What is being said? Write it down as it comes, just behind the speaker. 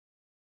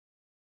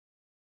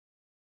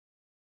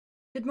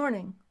Good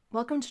morning.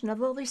 Welcome to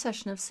another lovely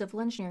session of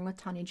Civil Engineering with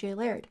Tanya J.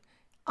 Laird.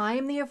 I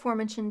am the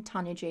aforementioned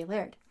Tanya J.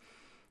 Laird.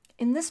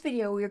 In this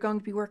video, we are going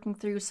to be working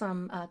through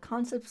some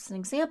concepts and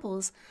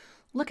examples,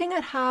 looking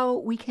at how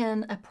we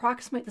can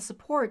approximate the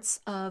supports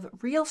of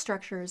real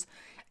structures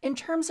in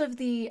terms of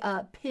the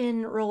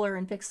pin, roller,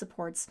 and fixed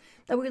supports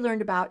that we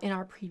learned about in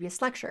our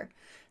previous lecture.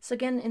 So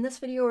again, in this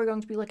video, we're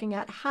going to be looking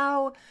at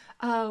how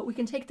we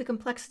can take the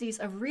complexities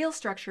of real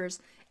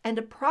structures and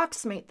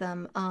approximate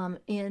them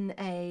in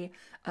a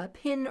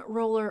pin,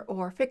 roller,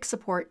 or fixed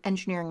support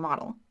engineering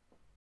model.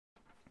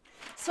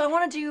 So I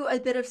want to do a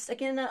bit of,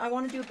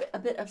 a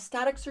bit of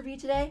statics review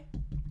today.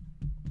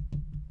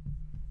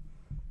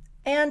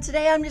 And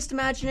today I'm just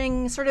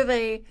imagining sort of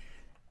a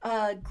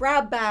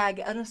grab bag,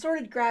 an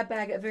assorted grab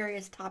bag of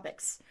various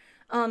topics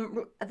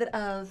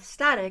of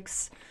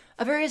statics,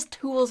 of various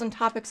tools and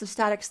topics of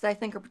statics that I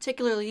think are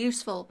particularly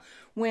useful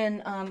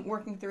when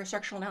working through a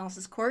structural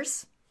analysis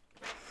course.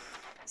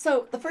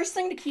 So the first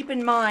thing to keep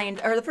in mind,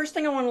 or the first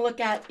thing I want to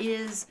look at,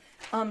 is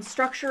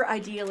structure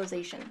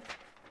idealization.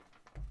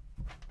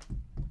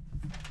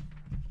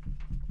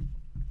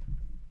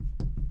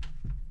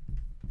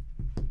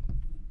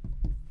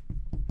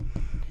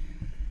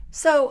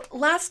 So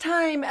last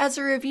time, as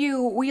a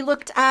review, we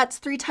looked at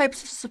three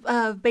types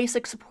of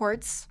basic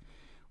supports.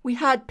 We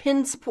had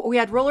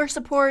roller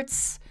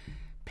supports,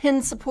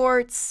 pin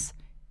supports,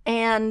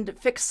 and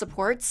fixed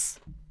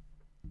supports.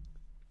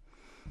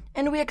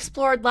 And we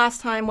explored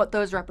last time what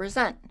those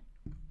represent.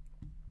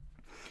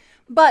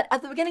 But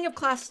at the beginning of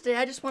class today,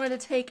 I just wanted to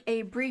take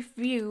a brief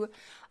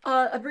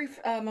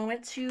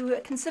moment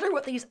to consider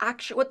what these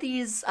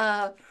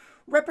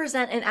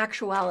represent in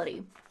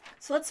actuality.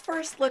 So let's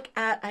first look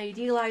at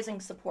idealizing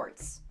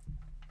supports.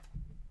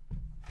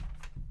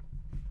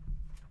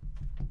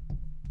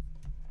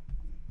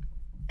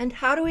 And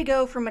how do we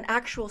go from an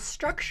actual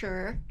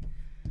structure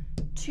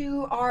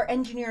to our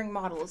engineering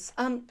models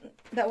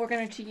that we're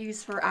going to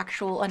use for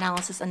actual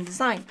analysis and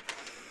design?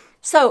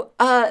 So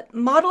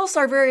models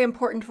are very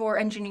important for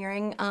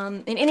engineering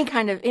in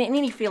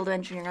any field of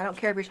engineering. I don't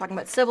care if you're talking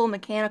about civil,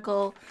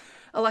 mechanical,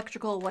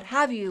 electrical, what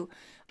have you.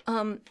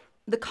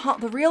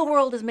 The real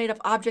world is made of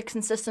objects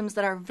and systems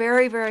that are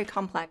very, very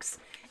complex.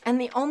 And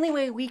the only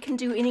way we can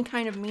do any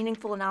kind of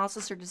meaningful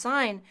analysis or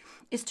design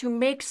is to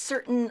make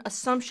certain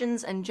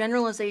assumptions and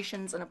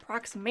generalizations and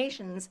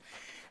approximations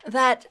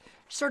that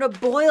sort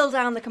of boil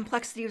down the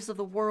complexities of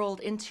the world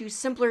into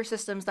simpler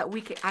systems that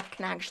we can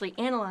actually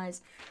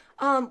analyze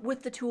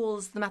with the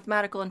tools, the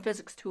mathematical and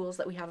physics tools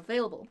that we have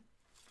available.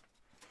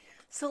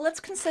 So let's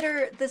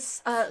consider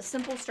this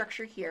simple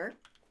structure here.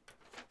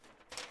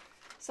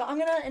 So I'm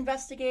going to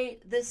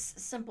investigate this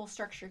simple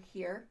structure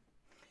here.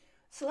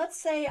 So let's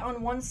say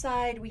on one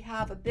side we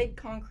have a big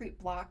concrete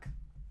block.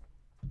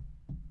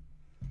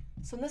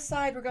 So on this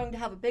side we're going to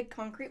have a big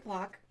concrete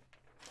block.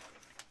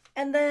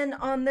 And then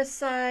on this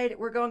side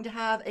we're going to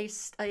have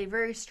a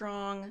very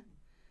strong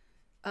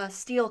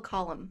steel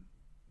column.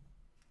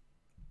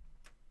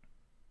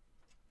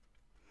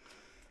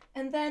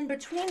 And then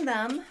between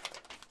them,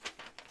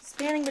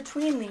 spanning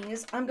between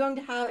these, I'm going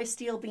to have a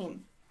steel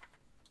beam.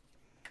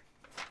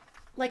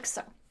 Like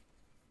so.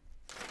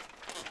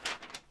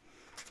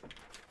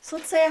 So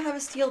let's say I have a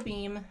steel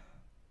beam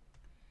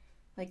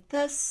like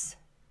this,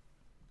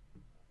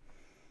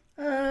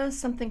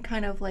 something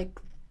kind of like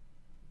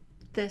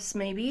this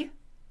maybe.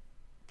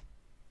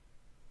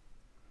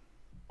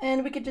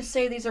 And we could just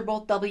say these are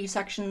both W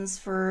sections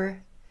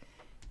for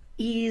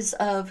ease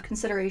of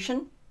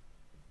consideration.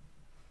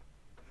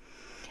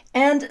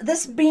 And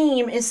this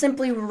beam is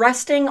simply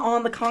resting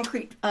on the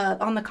concrete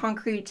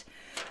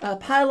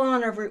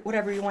pylon, or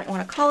whatever you want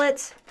to call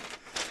it.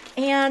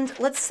 And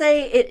let's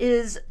say it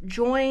is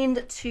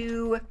joined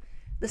to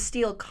the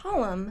steel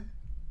column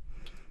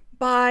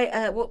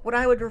by what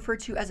I would refer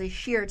to as a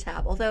shear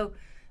tab, although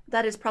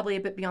that is probably a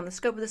bit beyond the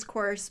scope of this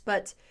course.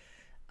 But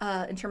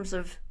in terms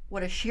of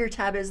what a shear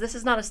tab is, this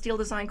is not a steel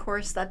design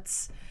course.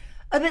 That's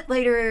a bit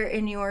later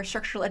in your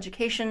structural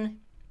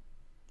education.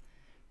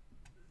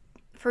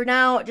 For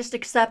now, just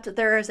accept that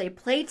there is a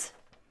plate.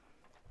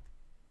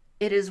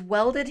 It is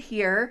welded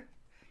here,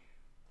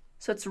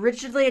 so it's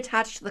rigidly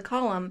attached to the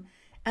column,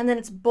 and then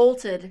it's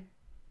bolted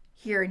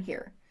here and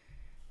here.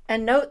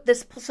 And note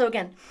this, so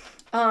again,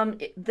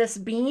 this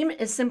beam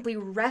is simply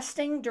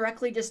resting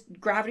directly,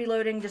 just gravity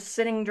loading, just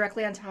sitting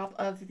directly on top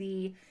of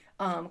the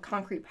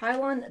concrete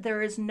pylon.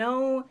 There is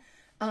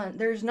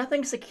there's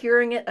nothing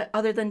securing it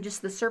other than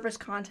just the surface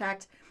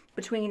contact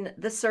between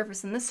this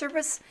surface and this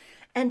surface.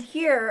 And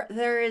here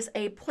there is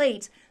a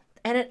plate,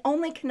 and it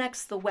only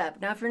connects the web.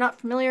 Now, if you're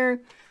not familiar,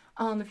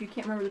 if you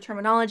can't remember the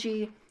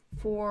terminology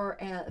for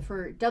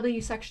W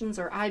sections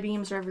or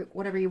I-beams or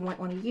whatever you might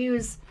want to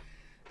use,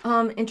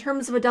 in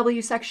terms of a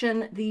W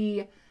section,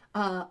 the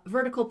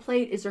vertical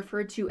plate is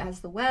referred to as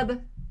the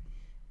web,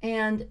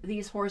 and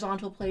these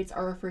horizontal plates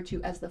are referred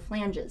to as the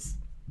flanges.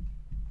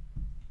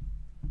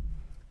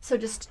 So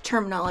just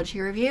terminology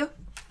review.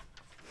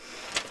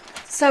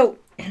 So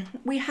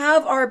we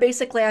have our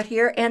basic layout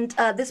here, and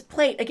this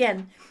plate,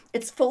 again,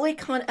 it's fully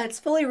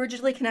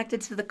rigidly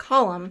connected to the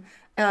column.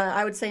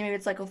 I would say maybe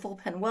it's like a full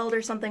pen weld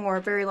or something, or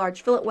a very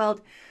large fillet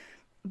weld.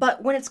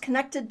 But when it's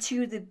connected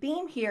to the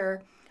beam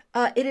here,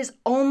 it is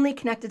only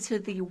connected to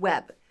the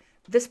web.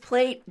 This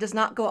plate does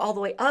not go all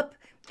the way up.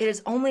 It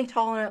is only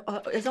tall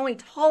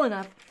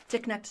enough to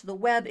connect to the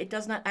web. It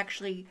does not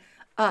actually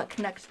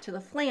connect to the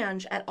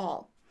flange at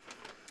all.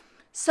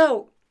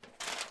 So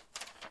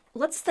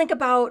let's think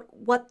about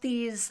what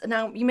these,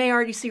 now you may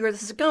already see where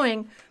this is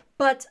going,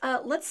 but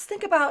let's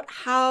think about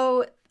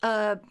how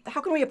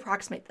can we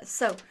approximate this?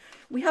 So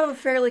we have a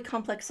fairly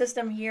complex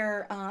system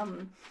here.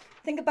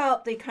 Think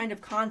about the kind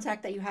of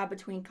contact that you have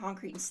between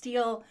concrete and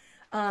steel.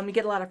 You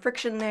get a lot of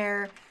friction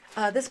there.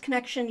 This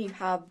connection, you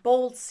have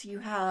bolts, you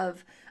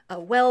have a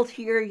weld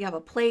here, you have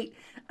a plate.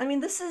 I mean,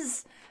 this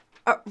is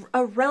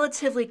a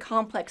relatively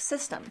complex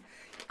system.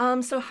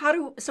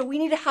 So we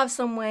need to have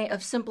some way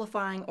of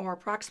simplifying or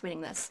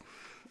approximating this.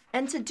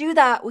 And to do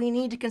that, we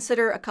need to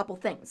consider a couple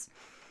things.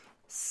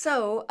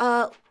 So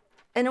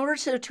in order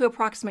to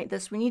approximate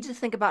this, we need to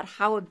think about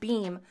how a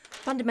beam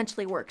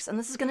fundamentally works. And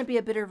this is going to be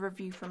a bit of a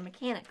review from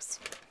mechanics.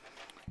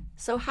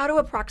 So how to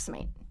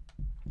approximate?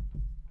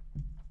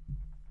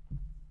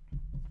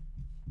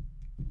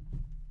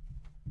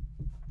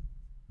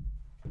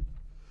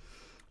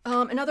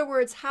 In other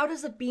words, how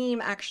does a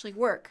beam actually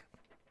work?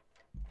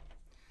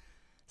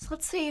 So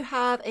let's say you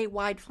have a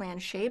wide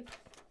flange shape.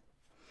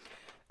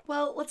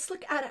 Well, let's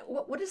look at it.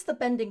 What does the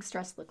bending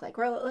stress look like?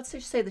 Or let's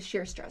just say the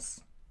shear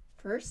stress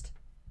first.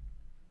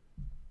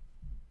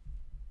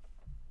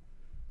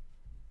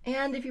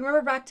 And if you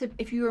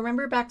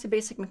remember back to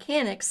basic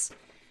mechanics,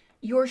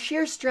 your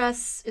shear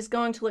stress is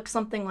going to look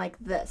something like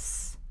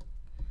this.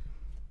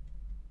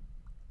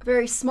 A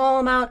very small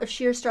amount of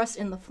shear stress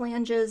in the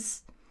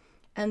flanges,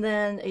 and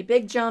then a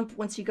big jump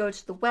once you go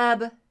to the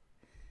web,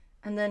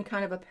 and then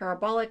kind of a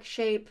parabolic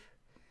shape,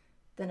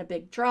 then a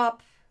big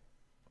drop,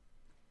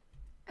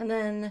 and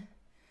then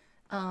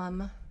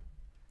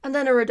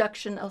a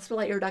reduction, a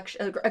slight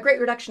reduction, a great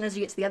reduction as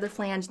you get to the other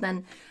flange,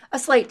 then a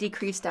slight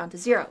decrease down to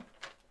 0.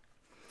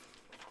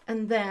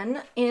 And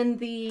then in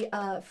the,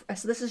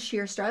 so this is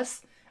shear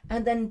stress,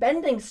 and then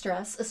bending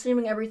stress,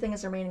 assuming everything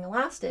is remaining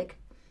elastic,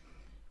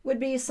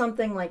 would be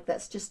something like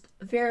this, just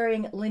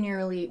varying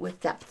linearly with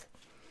depth.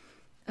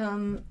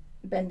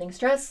 Bending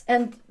stress,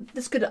 and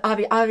this could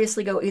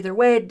obviously go either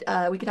way.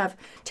 We could have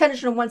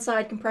tension on one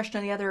side, compression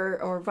on the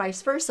other, or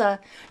vice versa,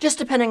 just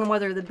depending on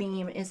whether the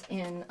beam is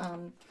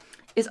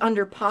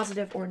under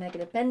positive or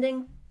negative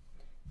bending.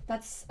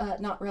 That's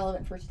not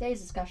relevant for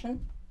today's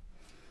discussion.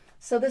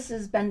 So this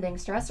is bending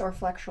stress or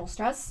flexural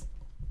stress.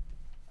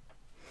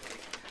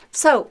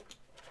 So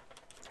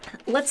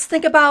let's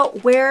think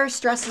about where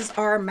stresses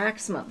are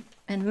maximum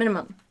and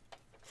minimum.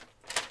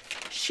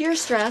 Shear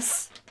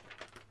stress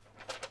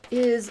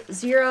is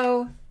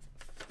 0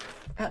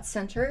 at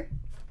center.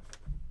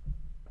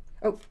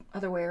 Oh,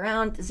 other way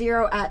around.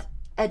 0 at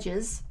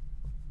edges.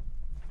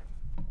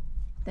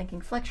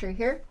 Thinking flexure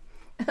here.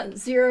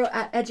 0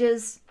 at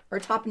edges, or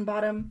top and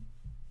bottom.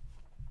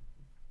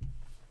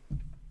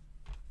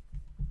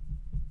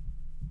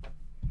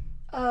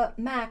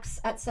 Max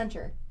at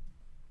center.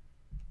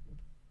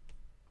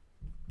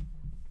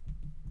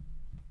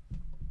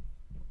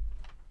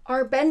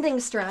 Our bending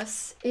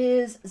stress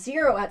is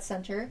 0 at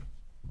center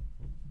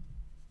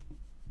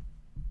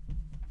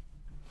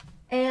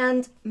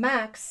and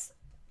max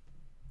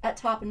at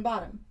top and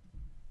bottom.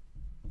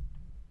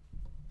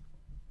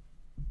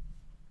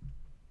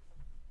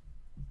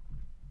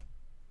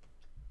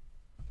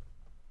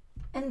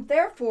 And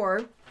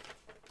therefore,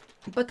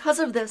 because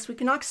of this, we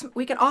can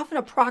often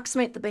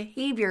approximate the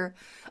behavior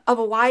of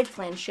a wide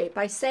flange shape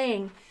by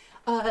saying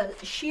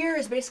shear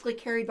is basically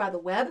carried by the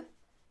web.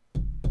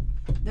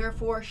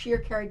 Therefore, shear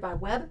carried by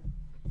web.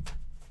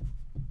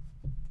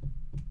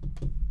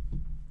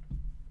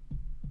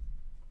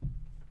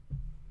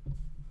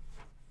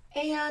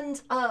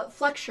 And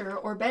flexure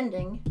or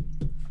bending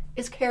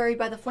is carried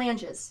by the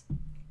flanges.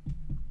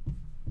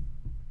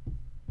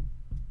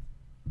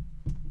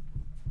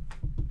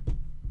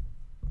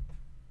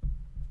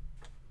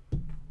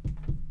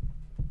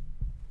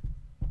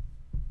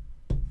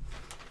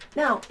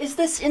 Now, is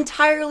this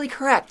entirely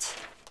correct?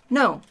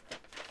 No.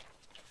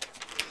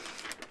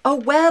 A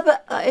web,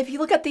 if you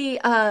look at the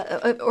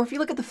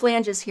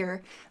flanges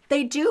here,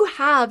 they do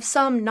have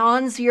some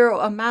non-zero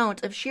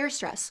amount of shear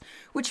stress,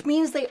 which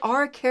means they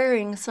are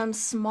carrying some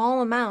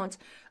small amount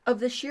of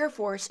the shear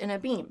force in a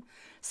beam.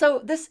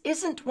 So this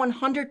isn't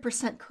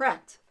 100%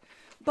 correct,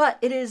 but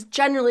it is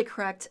generally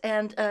correct,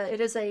 and it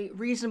is a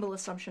reasonable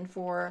assumption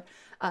for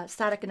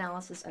static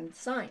analysis and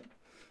design.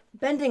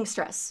 Bending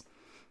stress.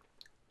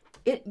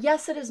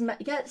 Yes, it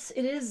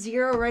is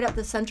 0 right at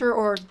the center,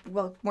 or,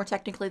 well, more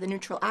technically, the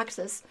neutral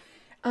axis.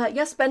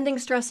 Yes, bending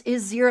stress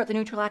is 0 at the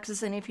neutral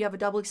axis, and if you have a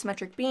doubly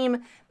symmetric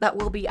beam, that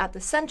will be at the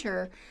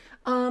center.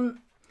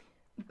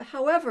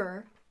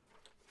 However,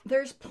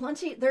 there is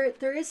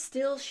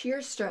still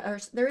shear stress, or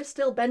there is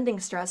still bending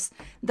stress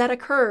that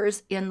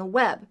occurs in the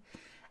web.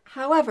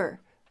 However,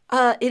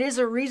 it is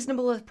a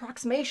reasonable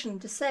approximation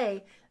to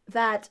say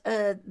that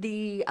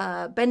the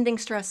bending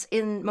stress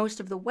in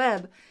most of the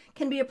web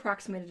can be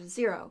approximated to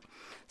 0.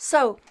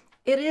 So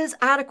it is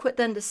adequate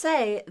then to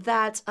say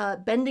that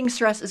bending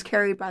stress is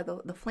carried by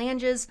the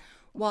flanges,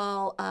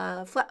 while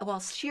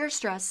shear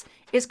stress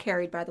is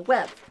carried by the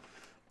web.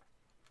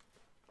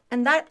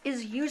 And that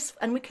is useful,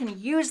 and we can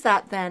use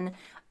that then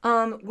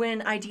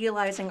when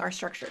idealizing our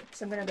structure.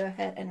 So I'm going to go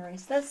ahead and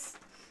erase this.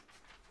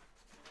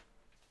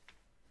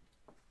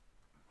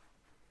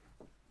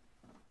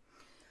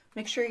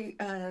 Make sure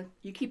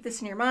you keep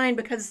this in your mind,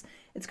 because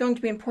it's going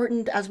to be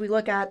important as we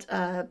look at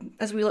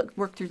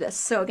work through this.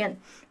 So again,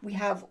 we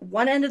have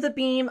one end of the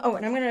beam. Oh,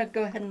 and I'm going to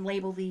go ahead and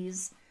label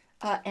these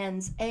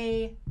ends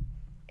A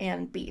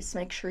and B. So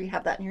make sure you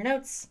have that in your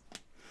notes.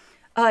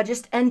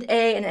 Just end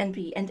A and end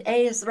B. End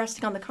A is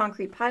resting on the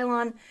concrete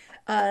pylon.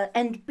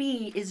 End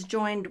B is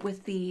joined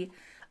with the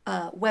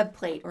web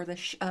plate or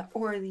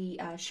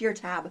the shear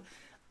tab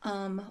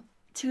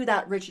to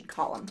that rigid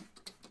column.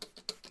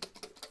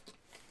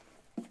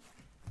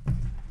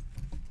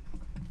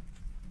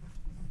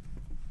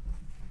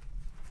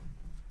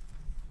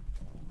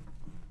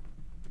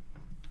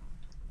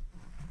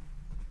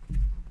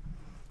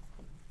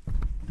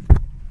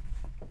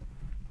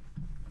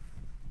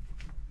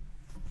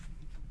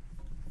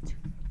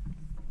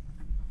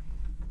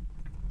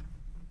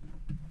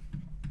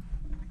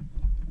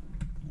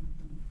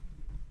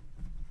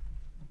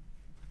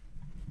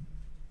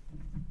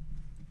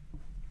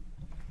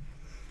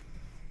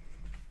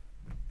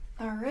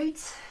 All right,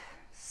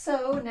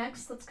 so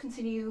next let's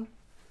continue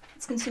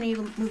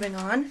moving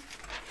on.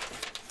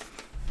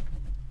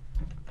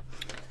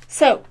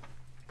 So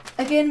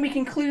again, we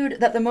conclude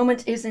that the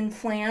moment is in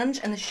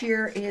flange and the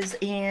shear is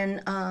in,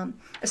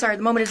 the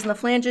moment is in the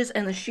flanges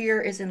and the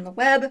shear is in the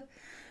web.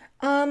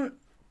 Now,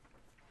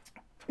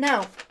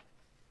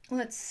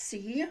 let's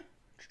see.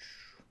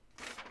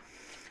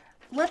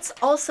 Let's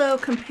also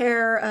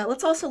compare,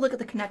 let's also look at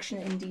the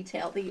connection in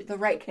detail, the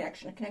right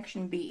connection,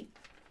 connection B.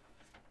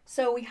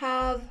 So we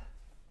have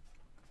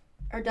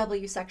our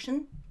W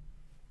section,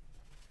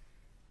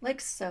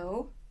 like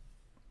so.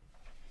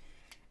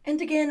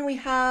 And again, we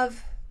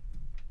have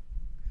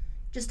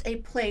just a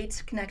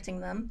plate connecting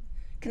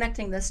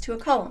this to a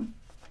column.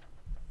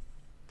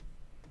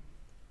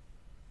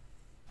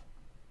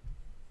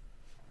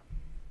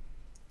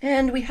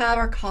 And we have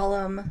our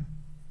column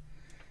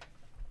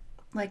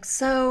like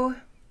so.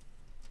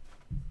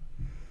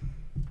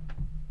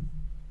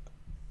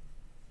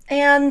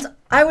 And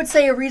I would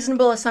say a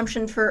reasonable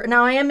assumption for,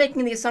 now I am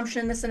making the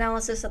assumption in this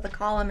analysis that the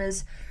column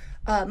is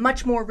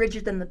much more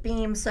rigid than the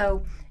beam,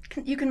 so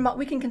we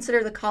can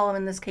consider the column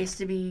in this case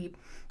to be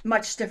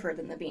much stiffer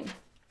than the beam.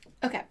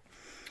 Okay,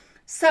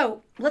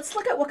 so let's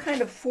look at what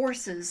kind of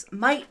forces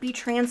might be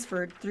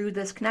transferred through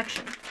this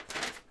connection.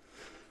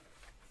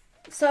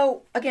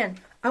 So again,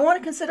 I want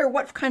to consider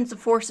what kinds of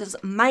forces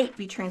might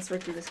be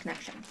transferred through this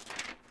connection.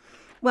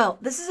 Well,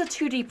 this is a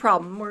 2D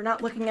problem. We're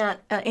not looking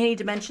at any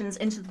dimensions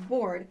into the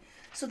board.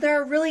 So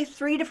there are really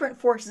 3 different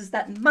forces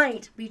that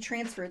might be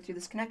transferred through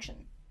this connection.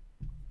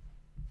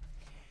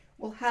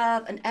 We'll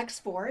have an X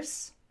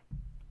force,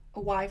 a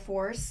Y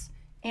force,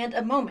 and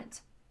a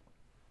moment.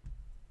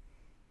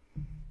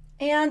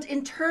 And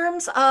in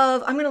terms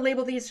of, I'm going to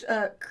label these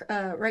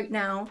right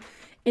now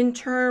in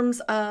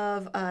terms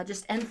of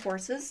just end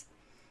forces.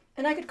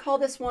 And I could call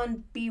this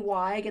one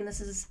BY. Again,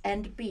 this is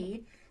end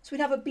B. So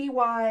we'd have a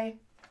BY,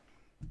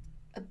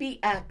 a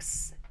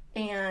BX,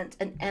 and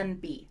an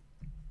MB.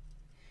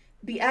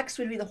 BX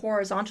would be the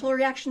horizontal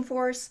reaction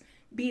force,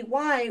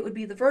 BY would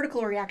be the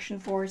vertical reaction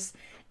force,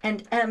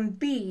 and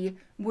MB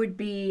would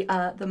be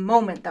the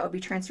moment that would be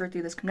transferred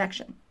through this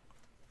connection.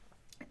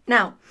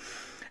 Now,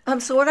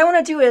 so what I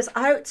want to do is,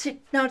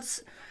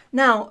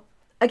 now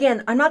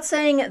again, I'm not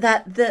saying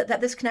that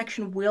this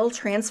connection will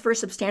transfer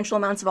substantial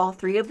amounts of all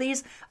 3 of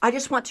these. I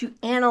just want to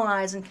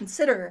analyze and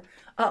consider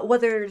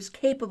whether it is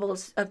capable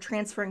of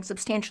transferring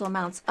substantial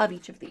amounts of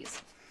each of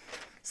these.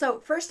 So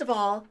first of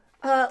all,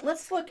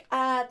 let's look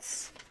at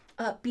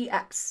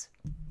BX.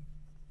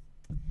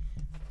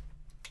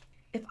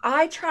 If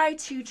I try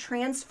to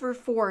transfer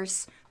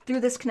force through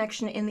this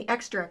connection in the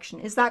X direction,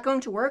 is that going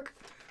to work?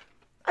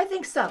 I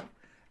think so.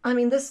 I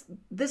mean,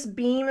 this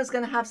beam is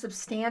going to have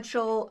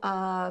substantial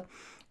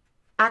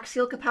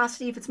axial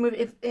capacity. If it's moving,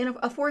 if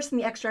a force in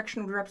the X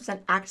direction would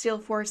represent axial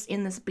force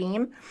in this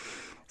beam,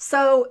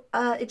 so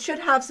it should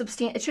have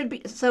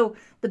so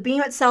the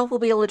beam itself will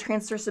be able to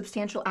transfer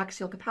substantial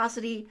axial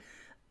capacity.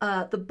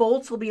 The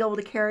bolts will be able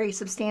to carry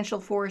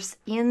substantial force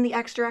in the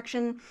X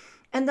direction,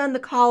 and then the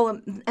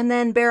column, and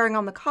then bearing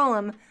on the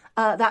column,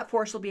 that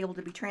force will be able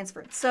to be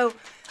transferred. So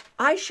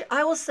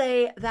I will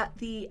say that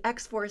the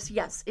X force,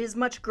 yes, is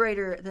much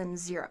greater than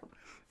 0.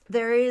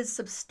 There is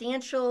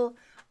substantial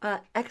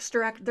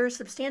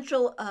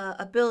substantial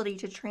ability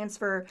to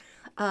transfer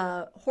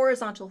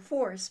horizontal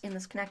force in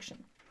this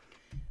connection.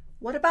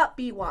 What about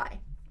BY?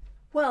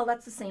 Well,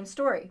 that's the same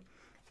story.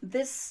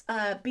 this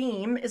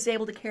beam is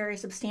able to carry a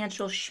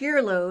substantial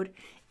shear load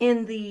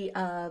in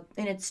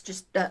its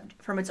just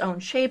from its own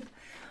shape.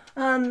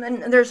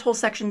 And there's whole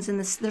sections in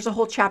this, there's a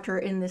whole chapter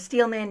in the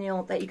steel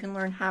manual that you can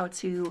learn how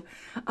to,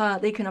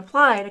 they can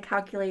apply to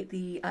calculate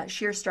the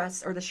shear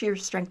stress or the shear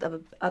strength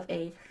of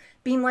a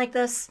beam like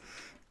this.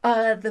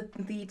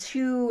 The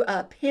two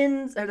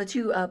pins, or the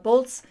two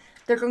bolts,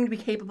 they're going to be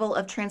capable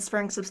of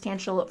transferring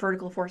substantial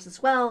vertical force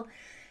as well.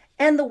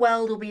 And the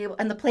weld will be able,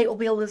 and the plate will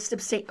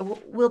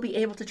be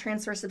able to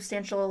transfer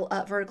substantial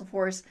vertical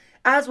force,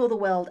 as will the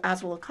weld,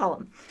 as will the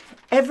column.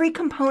 Every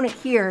component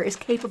here is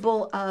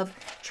capable of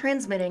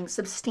transmitting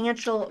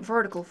substantial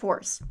vertical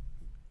force.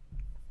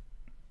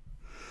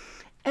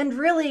 And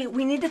really,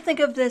 we need to think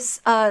of this,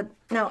 now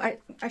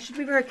I should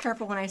be very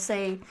careful when I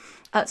say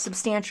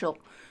substantial.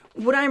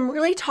 What I'm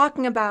really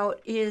talking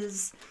about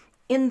is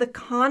in the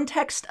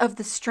context of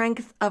the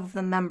strength of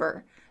the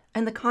member,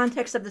 and the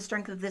context of the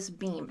strength of this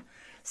beam.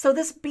 So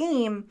this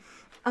beam,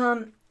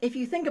 if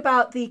you think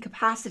about the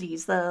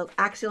capacities, the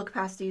axial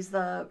capacities,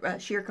 the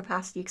shear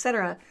capacity,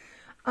 etc.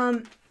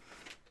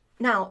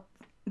 Now,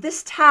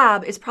 this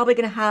tab is probably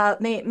going to have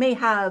may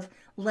have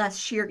less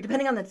shear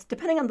depending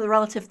on the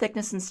relative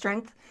thickness and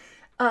strength.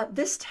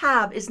 This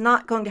tab is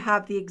not going to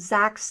have the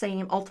exact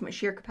same ultimate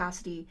shear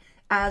capacity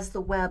as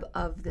the web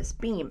of this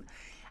beam.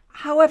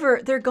 However,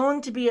 they're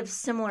going to be of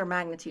similar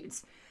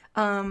magnitudes.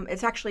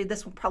 It's actually,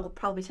 this will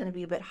probably tend to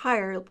be a bit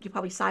higher. You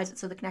probably size it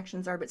so the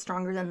connections are a bit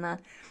stronger than the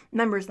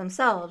members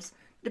themselves,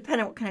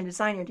 depending on what kind of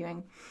design you're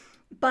doing.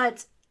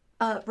 But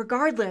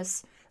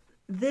regardless,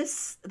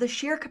 the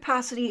shear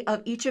capacity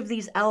of each of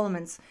these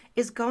elements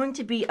is going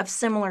to be of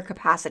similar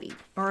capacity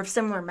or of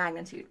similar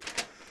magnitude.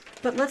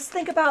 But let's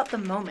think about the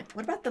moment.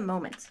 What about the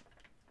moment?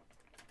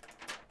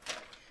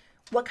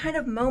 What kind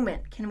of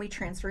moment can we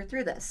transfer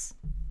through this?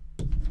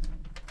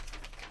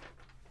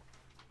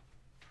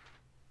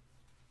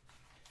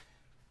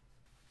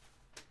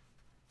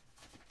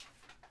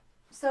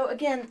 So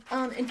again,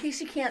 in case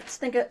you can't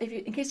think of,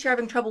 in case you're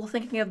having trouble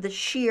thinking of the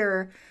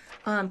shear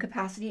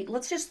capacity,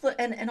 let's just look,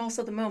 and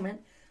also the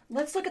moment.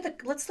 Let's look at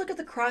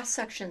the cross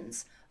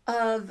sections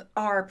of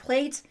our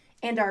plate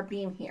and our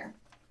beam here.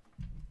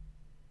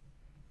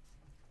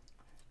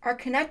 Our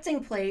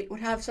connecting plate would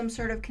have some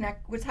sort of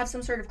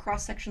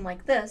cross section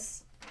like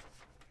this,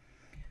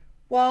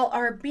 while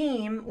our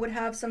beam would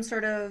have some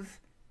sort of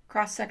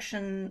cross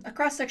section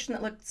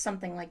that looked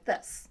something like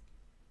this.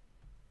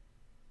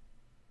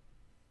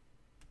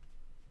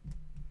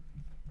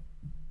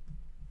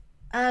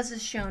 As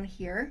is shown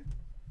here,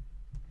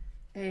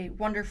 a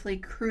wonderfully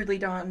crudely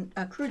drawn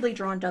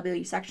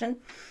W section.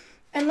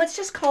 And let's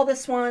just call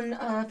this one,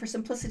 for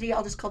simplicity,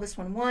 I'll just call this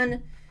one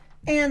 1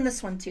 and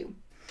this one 2.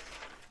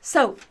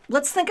 So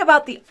let's think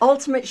about the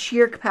ultimate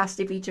shear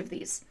capacity of each of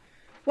these.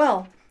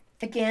 Well,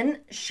 again,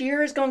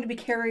 shear is going to be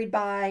carried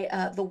by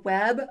the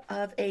web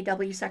of a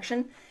W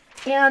section.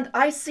 And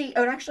I see,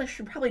 oh, actually I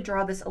should probably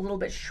draw this a little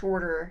bit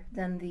shorter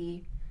than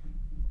the,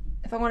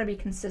 if I want to be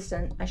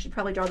consistent, I should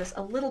probably draw this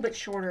a little bit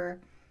shorter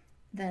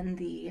than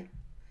the,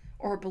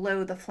 or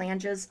below the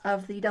flanges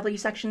of the W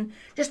section,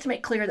 just to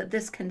make clear that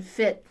this can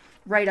fit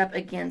right up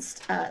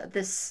against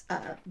this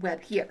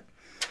web here.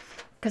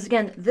 Because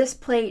again, this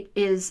plate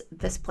is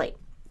this plate,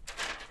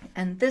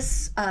 and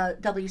this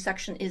W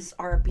section is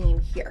our beam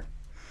here.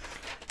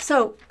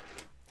 So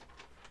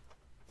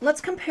let's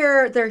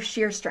compare their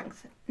shear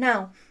strength.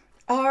 Now,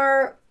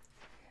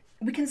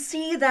 we can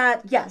see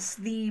that yes,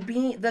 the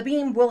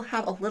beam will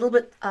have a little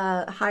bit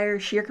higher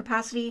shear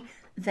capacity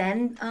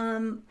than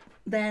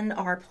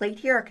our plate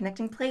here, our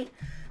connecting plate.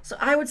 So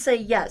I would say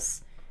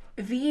yes,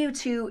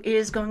 VU2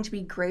 is going to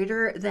be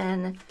greater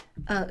than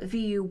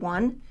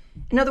VU1.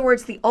 In other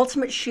words, the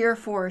ultimate shear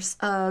force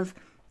of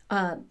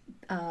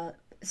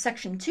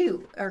section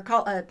 2, or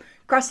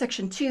cross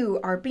section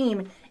 2, our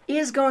beam,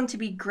 is going to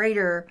be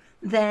greater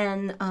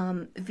than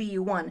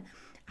VU1.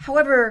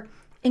 However,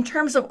 in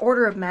terms of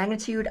order of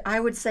magnitude, I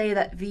would say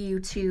that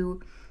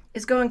VU2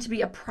 is going to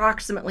be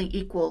approximately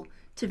equal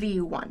to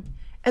VU1,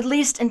 at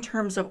least in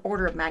terms of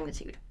order of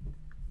magnitude.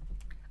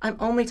 I'm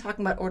only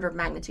talking about order of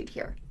magnitude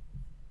here.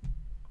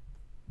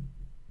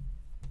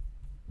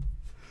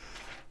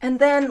 And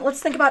then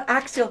let's think about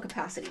axial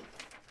capacity.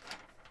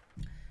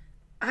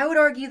 I would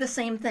argue the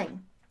same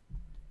thing.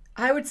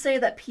 I would say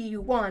that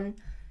PU1,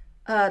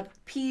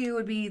 PU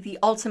would be the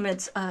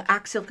ultimate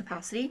axial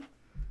capacity,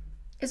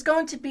 is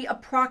going to be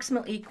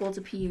approximately equal to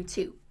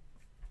PU2.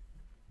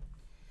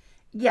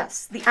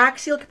 Yes, the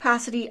axial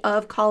capacity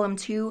of column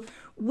 2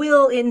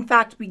 will in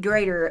fact be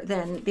greater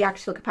than the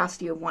axial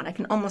capacity of 1. I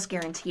can almost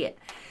guarantee it.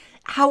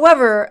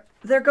 However,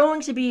 they're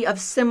going to be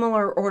of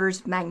similar orders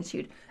of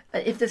magnitude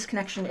if this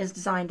connection is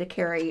designed to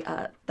carry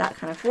that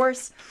kind of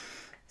force.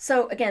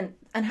 So again,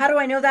 and how do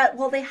I know that?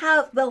 Well,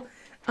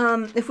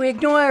 if we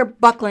ignore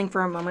buckling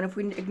for a moment, if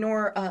we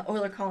ignore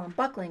Euler column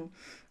buckling,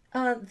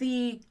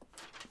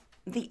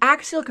 the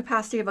axial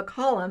capacity of a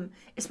column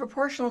is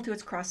proportional to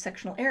its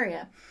cross-sectional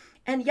area.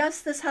 And yes,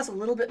 this has a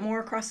little bit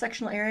more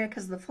cross-sectional area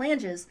because of the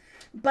flanges,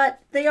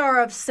 but they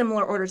are of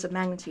similar orders of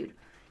magnitude.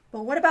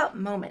 But what about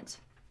moment?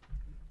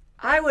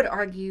 I would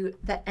argue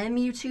that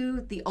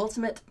mu2, the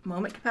ultimate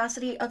moment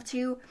capacity of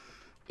 2,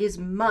 is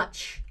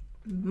much,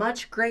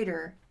 much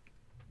greater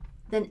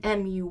than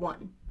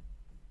mu1,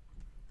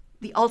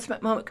 the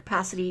ultimate moment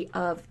capacity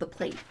of the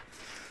plate.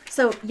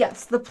 So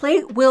yes, the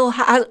plate will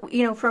have,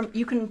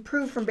 you can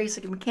prove from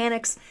basic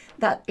mechanics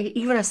that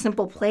even a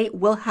simple plate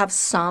will have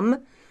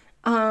some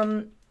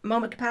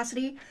moment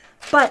capacity.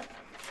 But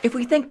if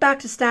we think back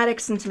to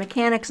statics and to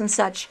mechanics and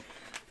such,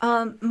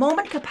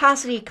 moment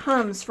capacity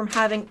comes from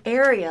having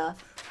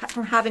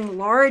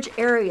large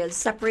areas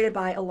separated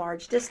by a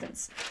large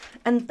distance.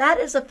 And that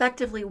is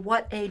effectively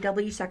what a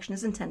W section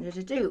is intended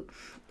to do.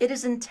 It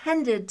is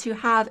intended to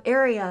have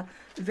area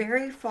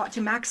very far,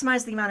 to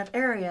maximize the amount of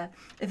area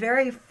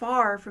very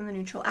far from the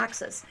neutral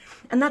axis.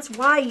 And that's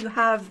why you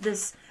have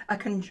this,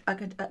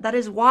 that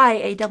is why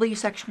a W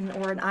section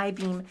or an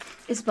I-beam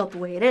is built the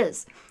way it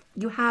is.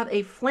 You have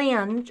a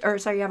flange,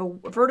 you have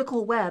a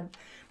vertical web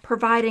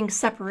providing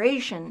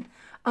separation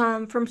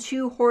from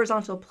 2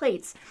 horizontal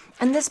plates.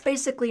 And this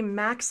basically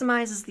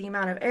maximizes the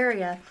amount of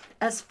area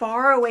as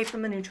far away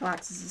from the neutral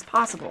axis as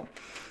possible.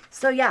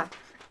 So yeah,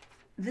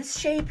 this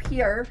shape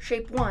here,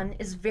 shape 1,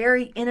 is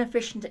very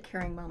inefficient at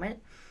carrying moment.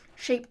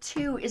 Shape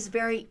 2 is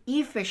very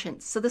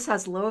efficient. So this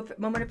has low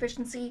moment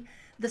efficiency.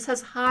 This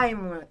has high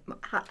moment,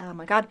 oh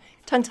my God,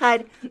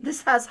 tongue-tied.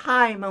 This has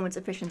high moments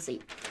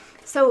efficiency.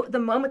 So the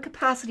moment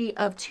capacity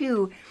of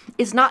 2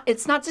 is not,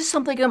 it's not just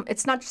simply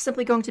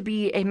going to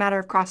be a matter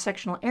of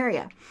cross-sectional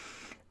area.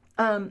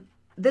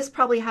 This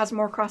probably has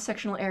more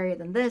cross-sectional area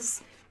than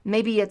this.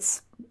 Maybe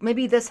this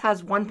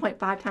has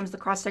 1.5 times the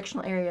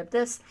cross-sectional area of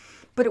this,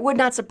 but it would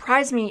not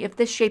surprise me if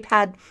this shape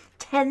had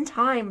 10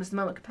 times the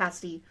moment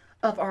capacity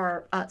of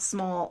our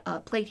small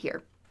plate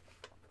here.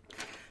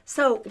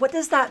 So what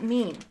does that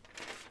mean?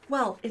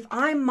 Well, if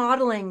I'm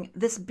modeling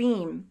this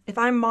beam, if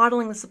I'm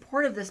modeling the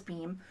support of this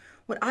beam,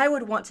 what I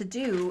would want to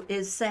do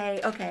is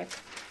say, okay,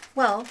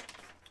 well,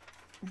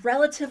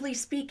 relatively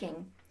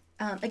speaking,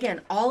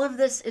 again, all of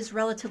this is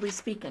relatively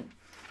speaking.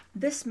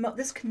 This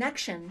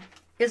connection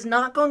is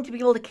not going to be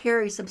able to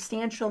carry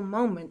substantial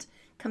moment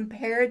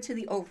compared to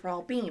the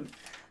overall beam.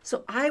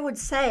 So I would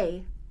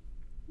say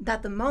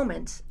that the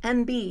moment,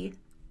 MB,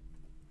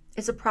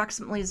 is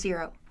approximately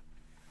 0.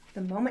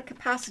 The moment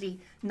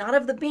capacity, not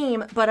of the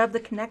beam, but of the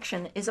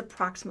connection, is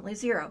approximately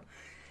 0.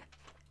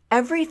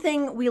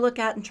 Everything we look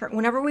at,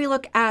 whenever we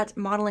look at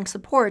modeling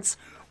supports,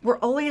 we're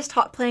always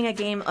playing a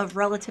game of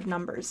relative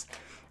numbers.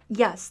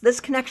 Yes, this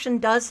connection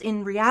does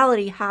in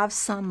reality have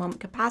some moment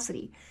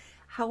capacity.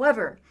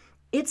 However,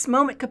 its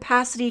moment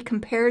capacity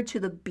compared to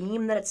the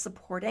beam that it's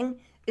supporting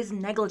is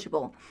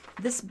negligible.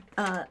 This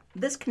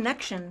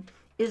connection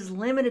is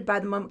limited by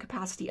the moment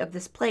capacity of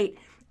this plate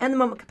and the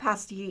moment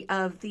capacity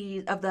of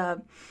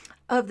the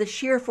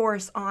shear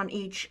force on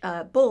each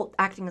bolt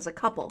acting as a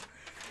couple.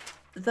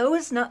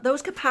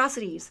 Those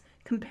capacities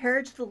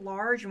compared to the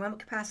large moment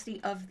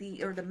capacity of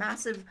the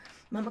massive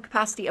moment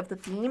capacity of the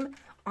beam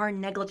are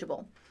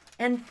negligible.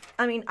 And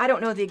I mean, I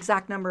don't know the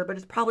exact number, but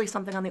it's probably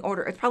something on the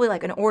order, it's probably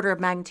like an order of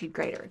magnitude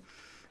greater.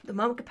 The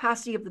moment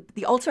capacity of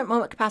the ultimate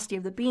moment capacity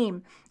of the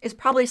beam is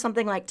probably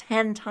something like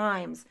 10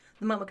 times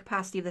the moment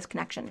capacity of this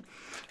connection.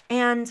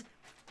 And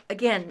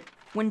again,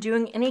 when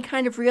doing any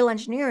kind of real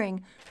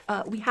engineering,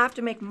 we have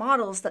to make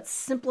models that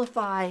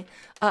simplify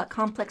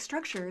complex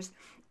structures,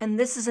 and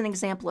this is an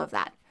example of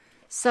that.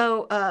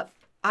 So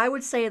I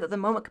would say that the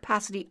moment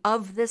capacity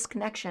of this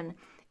connection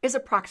is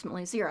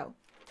approximately 0.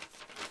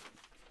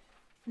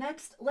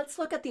 Next, let's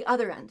look at the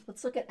other end.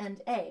 Let's look at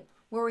end A,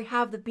 where we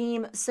have the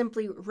beam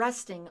simply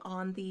resting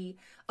on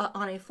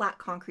a flat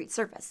concrete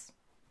surface.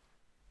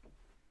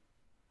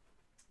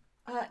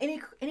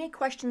 Any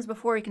questions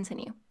before we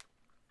continue?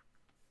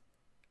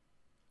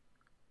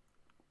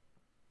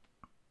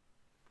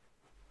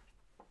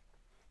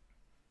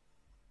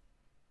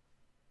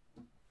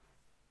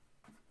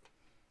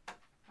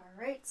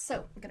 All right,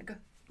 so I'm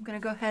gonna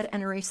go ahead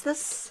and erase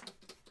this.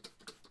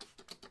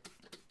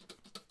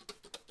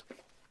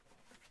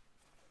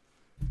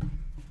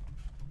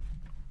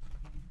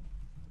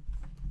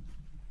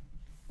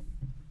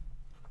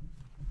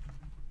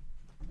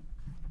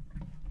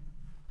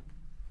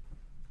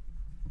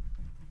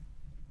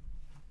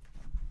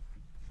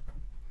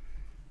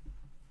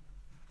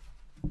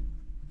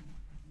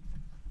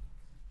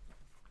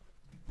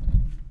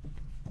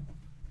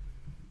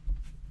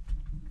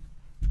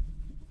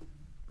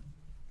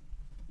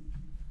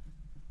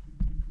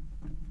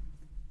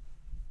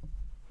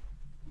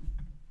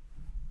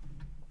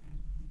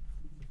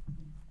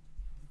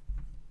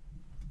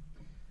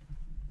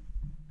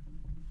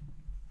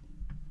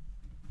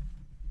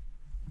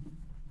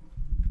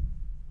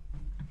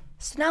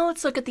 So now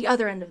let's look at the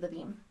other end of the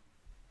beam.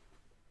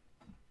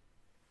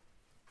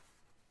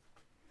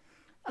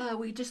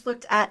 We just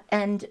looked at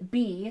end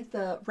B,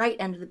 the right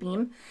end of the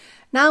beam.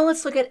 Now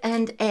let's look at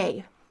end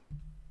A,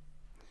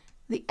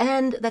 the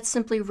end that's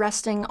simply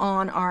resting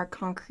on our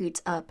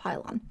concrete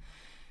pylon,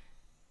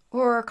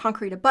 or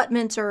concrete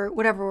abutment, or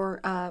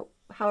whatever,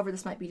 however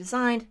this might be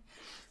designed.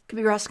 Could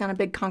be resting on a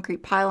big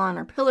concrete pylon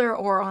or pillar,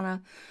 or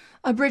on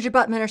a bridge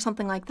abutment or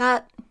something like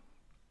that.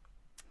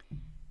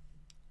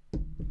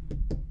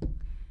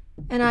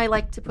 And I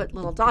like to put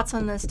little dots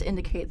on this to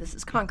indicate this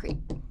is concrete.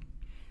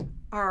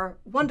 Our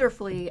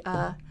wonderfully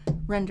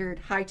rendered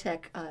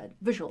high-tech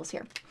visuals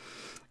here.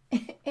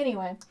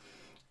 Anyway,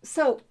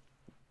 so,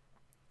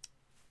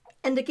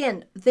 and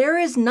again, there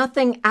is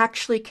nothing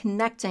actually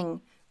connecting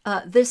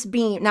this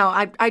beam.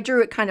 Now, I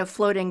drew it kind of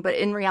floating, but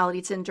in reality,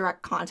 it's in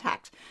direct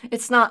contact.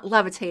 It's not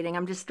levitating.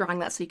 I'm just drawing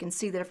that so you can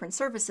see the different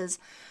surfaces.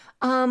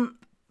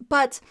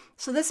 But,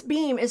 so this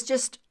beam is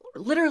just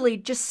literally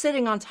just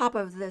sitting on top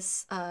of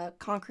this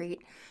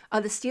concrete.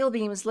 The steel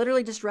beam is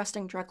literally just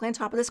resting directly on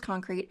top of this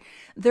concrete.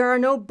 There are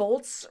no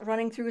bolts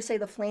running through, say,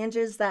 the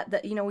flanges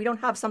that you know, we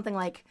don't have something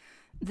like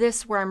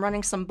this where I'm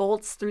running some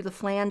bolts through the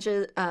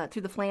flanges,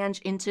 through the flange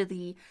into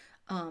the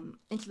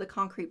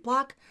concrete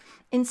block.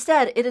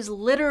 Instead, it is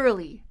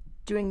literally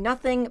doing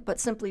nothing but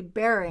simply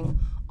bearing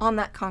on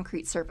that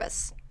concrete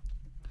surface.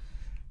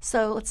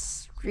 So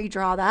let's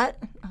redraw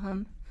that,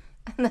 and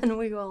then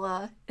we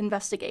will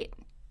investigate.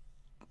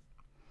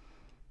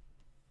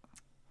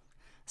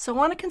 So I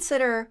want to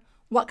consider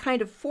what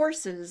kind of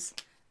forces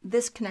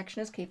this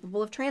connection is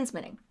capable of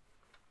transmitting.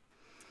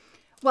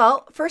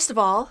 Well, first of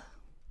all,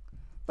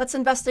 let's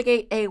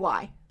investigate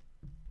AY.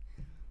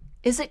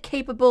 Is it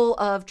capable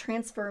of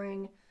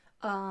transferring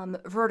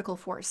vertical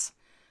force?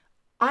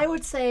 I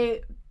would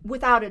say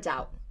without a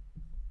doubt.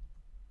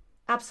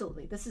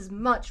 Absolutely. This is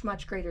much,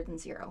 much greater than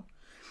 0.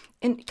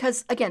 And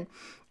because, again,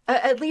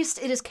 at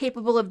least it is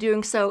capable of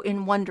doing so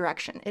in one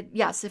direction.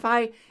 Yes, if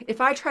I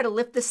try to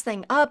lift this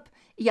thing up,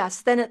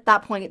 yes, then at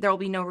that point there will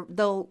be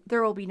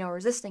no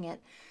resisting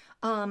it.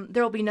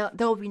 There will be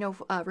no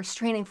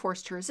restraining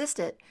force to resist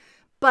it.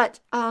 But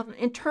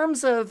in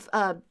terms of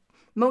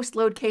most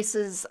load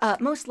cases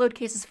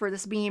for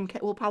this beam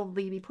will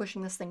probably be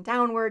pushing this thing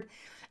downward,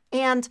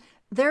 and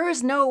there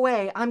is no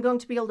way I'm going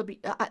to be able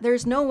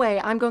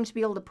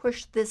to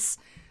push this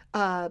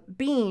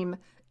beam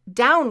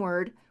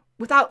downward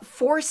without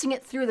forcing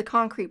it through the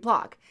concrete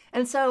block.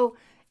 And so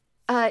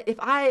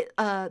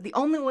the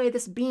only way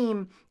this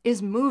beam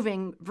is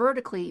moving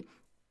vertically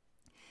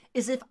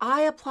is if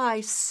I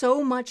apply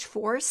so much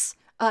force,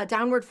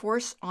 downward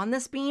force on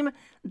this beam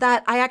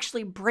that I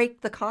actually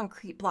break the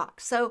concrete block.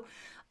 So,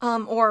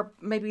 or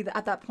maybe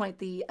at that point,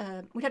 we'd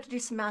have to do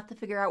some math to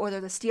figure out whether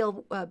the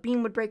steel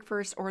beam would break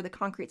first or the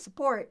concrete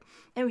support.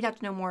 And we'd have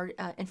to know more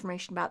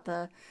information about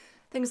the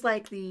things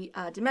like the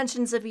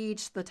dimensions of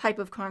each, the type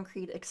of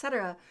concrete,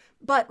 etc.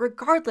 But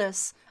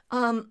regardless,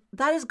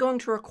 that is going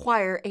to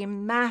require a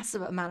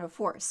massive amount of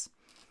force.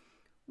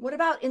 What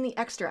about in the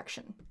X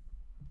direction?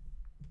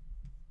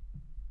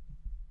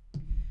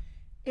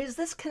 Is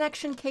this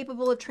connection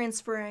capable of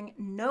transferring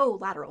no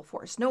lateral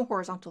force, no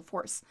horizontal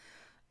force?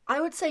 I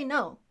would say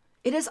no.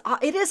 It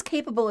is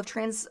capable of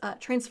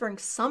transferring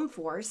some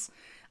force.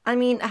 I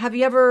mean, have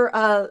you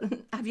ever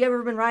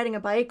been riding a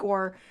bike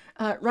or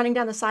running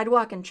down the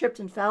sidewalk and tripped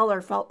and fell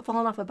or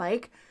fallen off a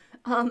bike?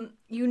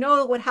 You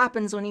know what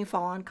happens when you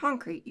fall on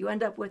concrete. You'll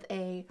end up with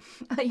a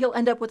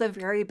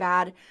very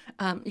bad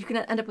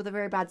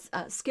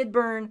skid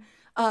burn,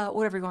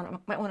 whatever you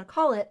might want to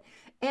call it.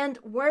 And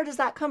where does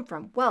that come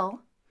from?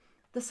 Well,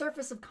 the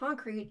surface of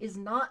concrete is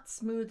not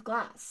smooth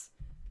glass.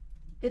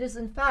 It is,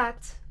 in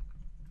fact,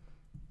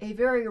 a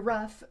very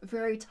rough,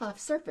 very tough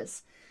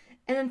surface.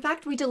 And in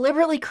fact, we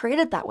deliberately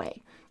created that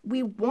way.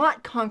 We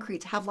want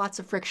concrete to have lots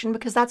of friction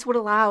because that's what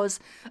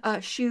allows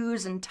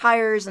shoes and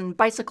tires and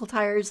bicycle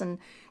tires and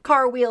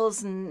car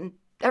wheels and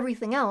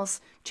everything else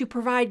to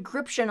provide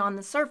gription on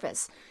the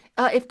surface.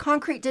 If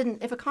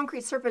a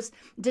concrete surface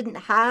didn't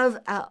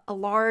have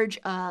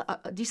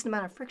a decent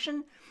amount of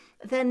friction,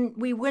 then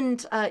we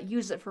wouldn't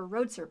use it for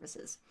road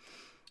surfaces.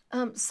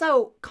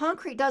 So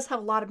concrete does have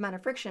a lot of amount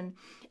of friction,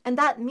 and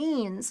that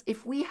means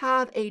if we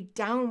have a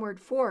downward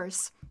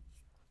force,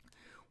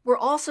 we're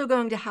also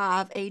going to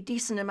have a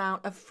decent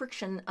amount of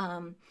friction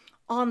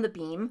on the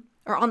beam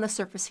or on the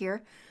surface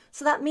here.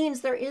 So that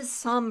means there is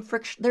some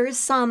friction, there is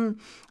some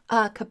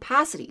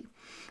capacity.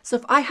 So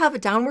if I have a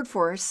downward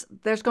force,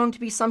 there's going to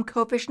be some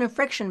coefficient of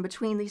friction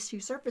between these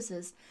two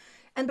surfaces.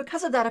 And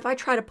because of that, if I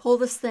try to pull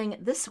this thing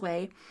this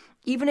way,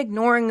 even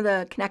ignoring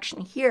the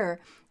connection here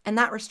and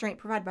that restraint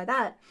provided by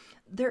that,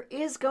 there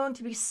is going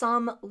to be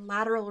some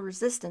lateral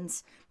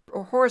resistance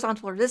or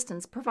horizontal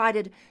resistance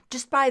provided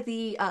just by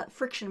the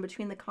friction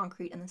between the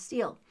concrete and the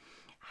steel.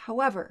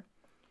 However,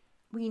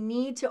 we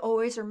need to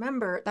always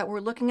remember that we're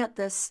looking at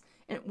this,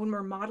 and when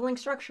we're modeling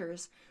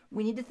structures,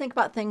 we need to think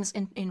about things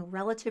in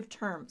relative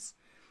terms.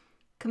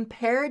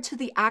 Compared to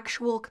the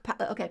actual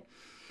okay,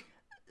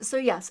 so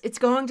yes, it's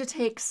going to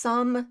take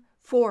some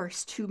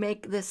force to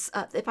make this,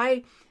 if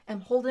I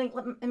am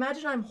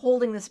imagine I'm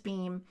holding this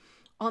beam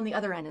on the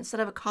other end. Instead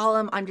of a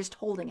column, I'm just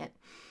holding it.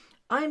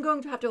 I'm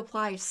going to have to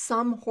apply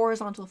some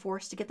horizontal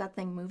force to get that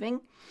thing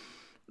moving.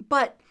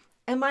 But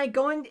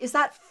is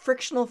that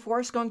frictional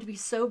force going to be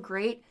so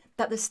great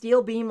that the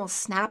steel beam will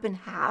snap in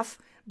half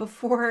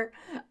before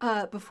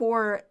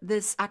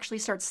this actually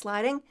starts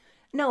sliding?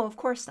 No, of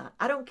course not.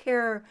 I don't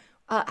care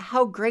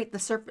how great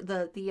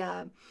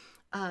the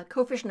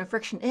coefficient of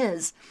friction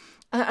is,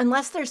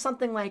 unless there's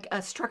something like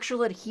a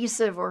structural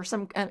adhesive or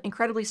some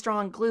incredibly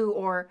strong glue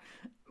or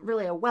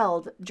really a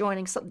weld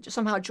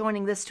somehow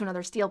joining this to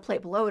another steel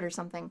plate below it or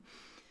something.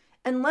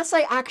 Unless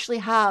I actually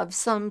have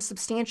some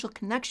substantial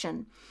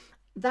connection,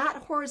 that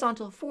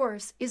horizontal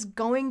force is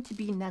going to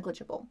be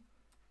negligible.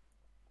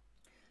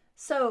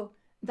 So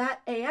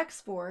that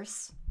AX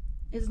force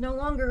is no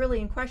longer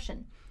really in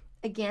question.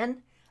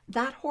 Again,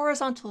 that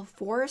horizontal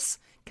force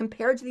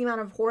compared to the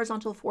amount of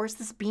horizontal force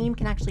this beam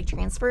can actually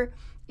transfer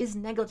is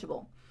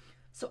negligible.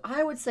 So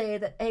I would say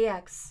that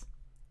AX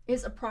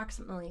is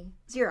approximately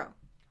 0.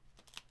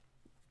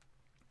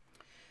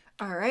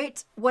 All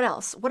right, what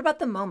else? What about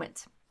the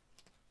moment?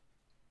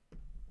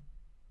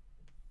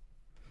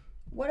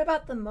 What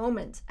about the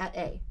moment at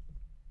A?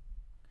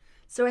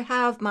 So I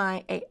have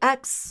my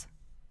AX,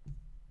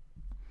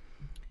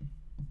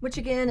 which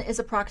again is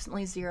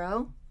approximately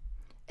 0.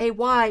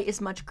 AY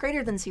is much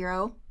greater than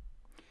 0.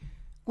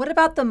 What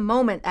about the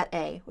moment at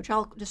A, which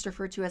I'll just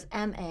refer to as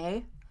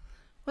MA?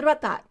 What about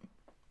that?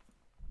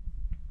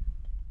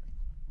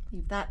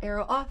 Leave that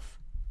arrow off.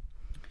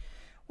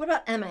 What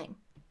about MA?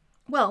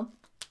 Well,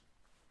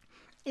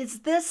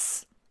 is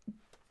this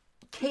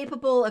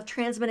capable of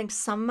transmitting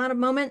some amount of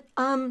moment?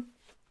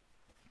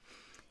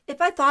 If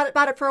I thought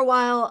about it for a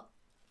while,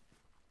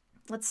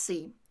 let's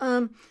see.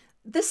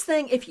 This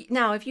thing, if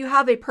you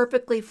have a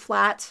perfectly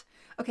flat,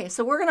 okay,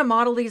 so we're going to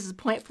model these as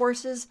point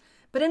forces,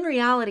 but in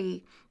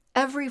reality,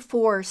 every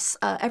force,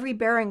 every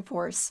bearing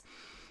force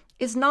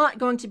is not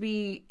going to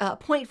be a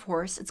point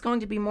force. It's going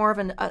to be more of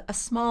a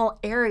small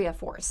area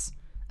force,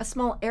 a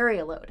small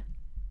area load.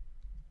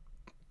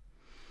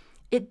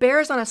 It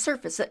bears on a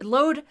surface.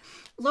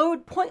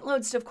 Point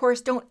loads, of course,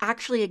 don't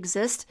actually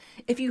exist.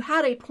 If you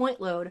had a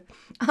point load,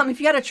 if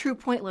you had a true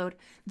point load,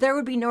 there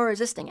would be no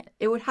resisting it.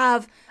 It would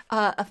have,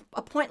 a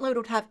point load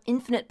would have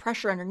infinite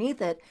pressure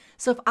underneath it.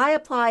 So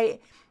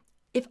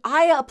if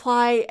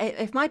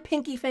my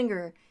pinky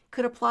finger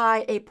could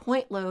apply a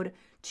point load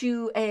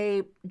to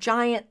a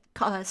giant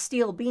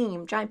steel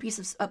beam, giant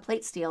piece of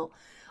plate steel,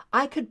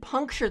 I could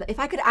puncture that. If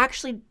I could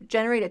actually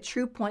generate a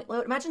true point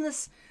load, imagine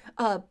this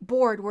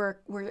board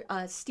were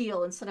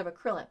steel instead of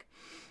acrylic.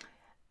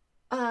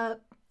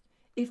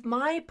 If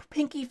my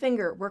pinky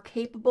finger were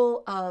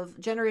capable of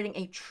generating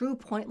a true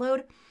point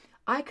load,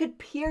 I could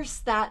pierce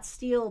that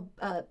steel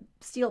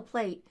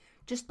plate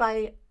just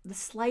by the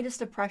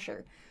slightest of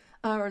pressure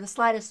or the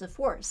slightest of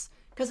force.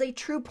 Because a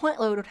true point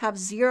load would have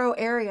 0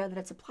 area that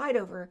it's applied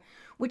over,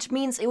 which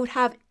means it would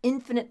have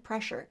infinite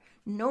pressure.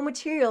 No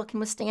material can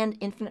withstand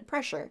infinite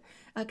pressure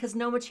because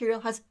no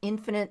material has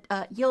infinite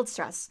yield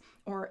stress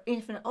or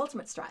infinite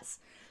ultimate stress.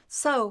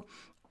 So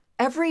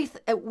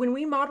when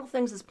we model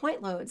things as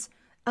point loads,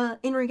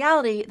 in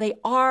reality, they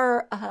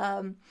are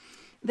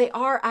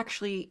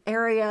actually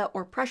area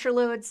or pressure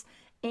loads,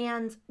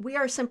 and we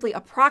are simply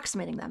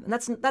approximating them. And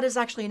that is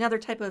actually another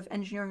type of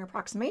engineering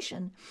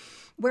approximation,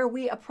 where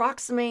we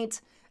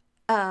approximate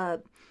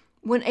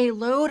when a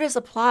load is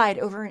applied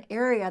over an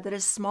area that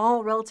is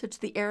small relative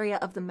to the area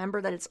of the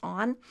member that it's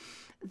on,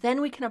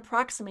 then we can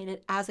approximate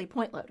it as a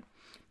point load.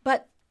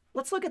 But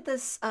let's look at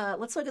this.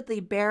 Let's look at the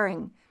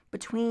bearing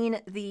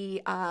between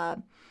the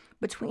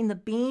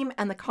beam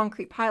and the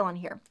concrete pylon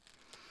here.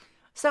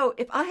 So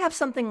if I have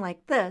something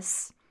like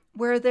this,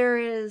 where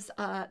there's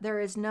a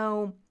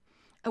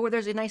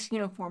nice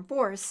uniform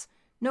force,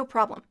 no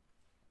problem.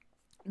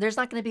 There's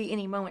not going to be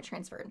any moment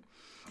transferred.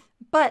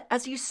 But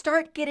as you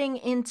start getting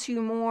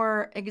into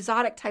more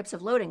exotic types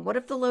of loading, what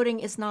if the loading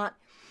is not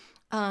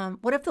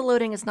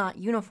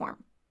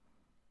uniform?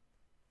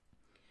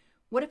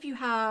 What if you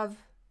have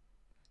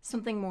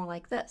something more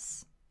like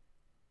this?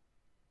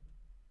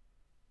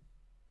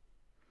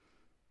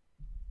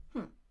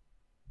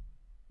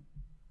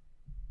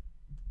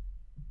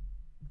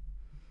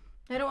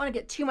 I don't want to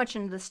get too much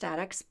into the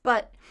statics,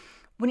 but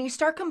when you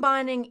start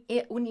combining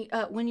a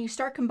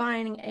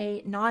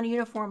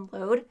non-uniform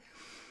load,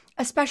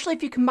 especially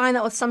if you combine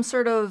that with some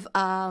sort of,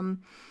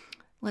 some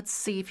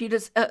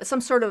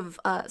sort of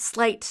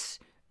slight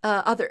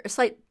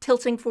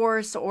tilting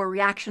force or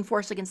reaction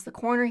force against the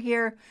corner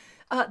here,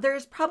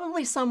 there's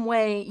probably some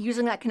way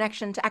using that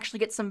connection to actually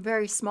get some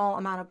very small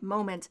amount of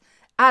moment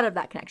out of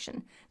that connection.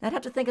 And I'd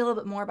have to think a little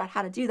bit more about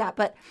how to do that,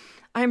 but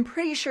I'm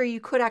pretty sure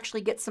you could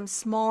actually get some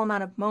small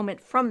amount of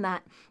moment from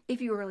that if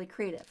you were really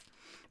creative.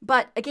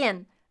 But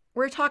again,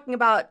 we're talking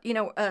about,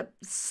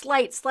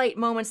 slight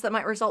moments that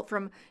might result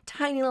from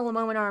tiny little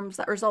moment arms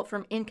that result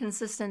from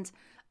inconsistent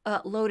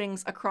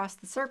loadings across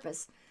the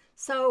surface.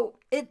 So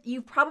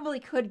you probably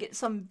could get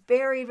some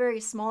very, very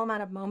small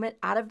amount of moment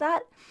out of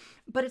that,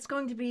 but it's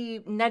going to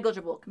be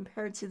negligible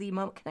compared to the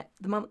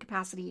moment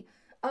capacity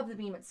of the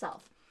beam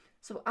itself.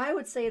 So I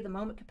would say the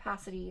moment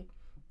capacity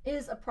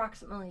is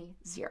approximately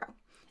 0.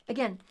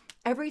 Again,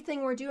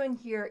 everything we're doing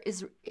here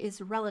is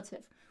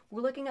relative.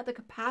 We're looking at the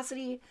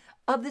capacity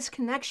of this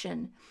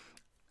connection,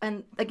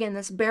 and again,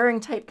 this bearing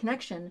type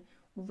connection,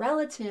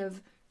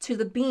 relative to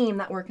the beam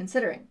that we're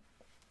considering.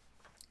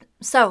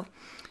 So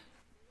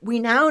we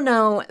now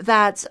know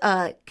that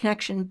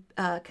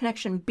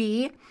connection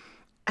B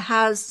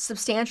has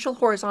substantial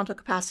horizontal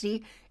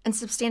capacity and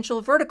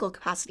substantial vertical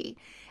capacity,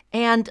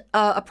 and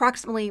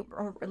approximately,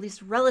 or at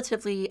least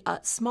relatively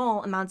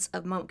small amounts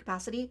of moment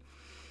capacity.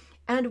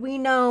 And we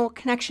know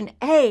connection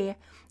A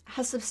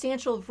has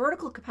substantial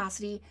vertical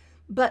capacity,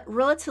 but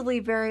relatively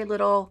very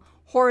little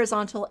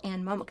horizontal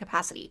and moment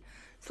capacity.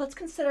 So let's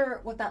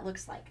consider what that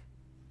looks like.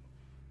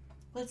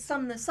 Let's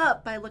sum this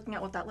up by looking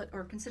at what that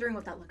or considering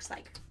what that looks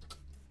like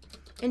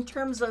in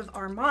terms of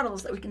our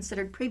models that we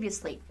considered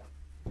previously.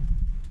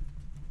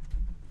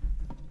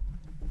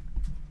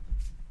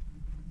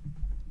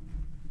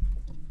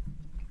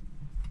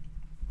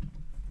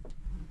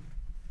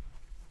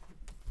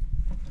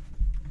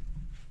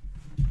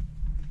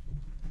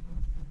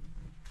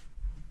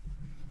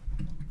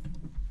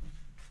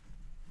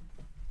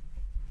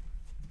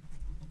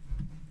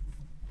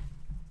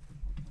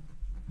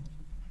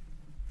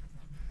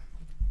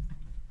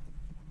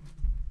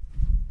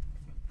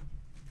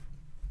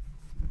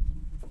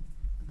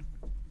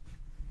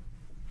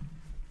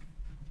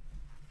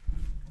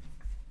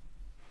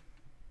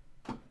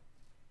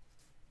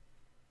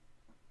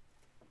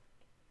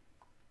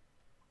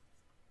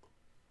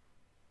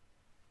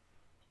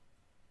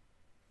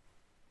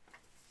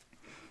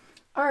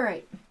 All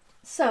right,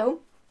 so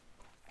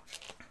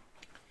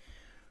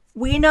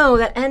we know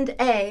that end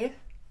A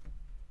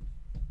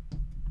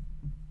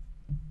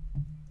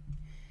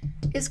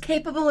is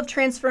capable of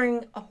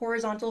transferring a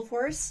horizontal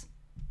force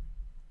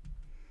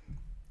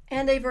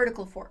and a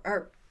vertical force,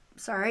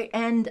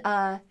 and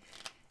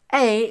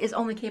A is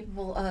only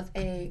capable of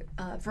a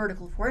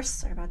vertical force.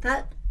 Sorry about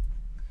that.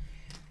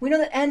 We know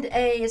that end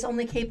A is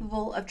only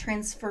capable of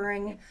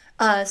transferring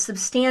a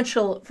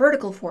substantial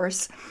vertical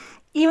force,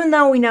 even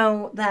though we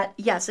know that,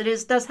 yes,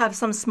 it does have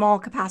some small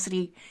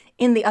capacity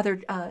in the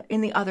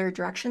other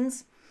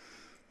directions.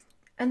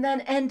 And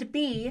then end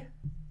B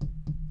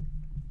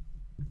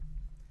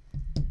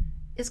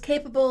is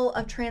capable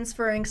of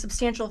transferring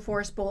substantial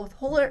force both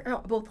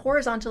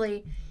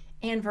horizontally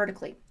and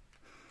vertically.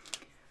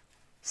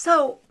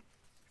 So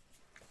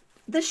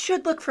this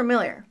should look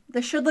familiar.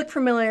 This should look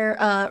familiar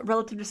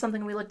relative to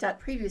something we looked at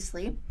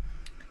previously.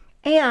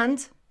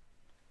 And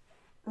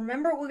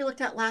remember what we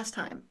looked at last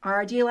time, our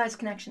idealized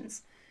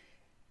connections.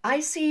 I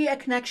see a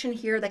connection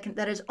here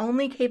that is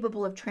only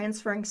capable of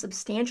transferring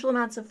substantial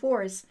amounts of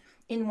force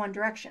in one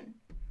direction.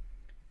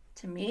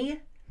 To me,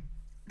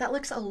 that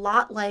looks a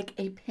lot like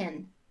a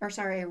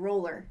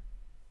roller.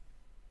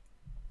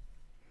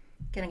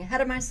 Getting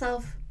ahead of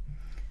myself.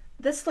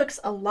 This looks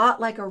a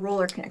lot like a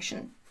roller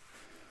connection.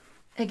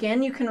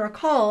 Again, you can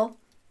recall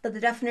that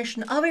the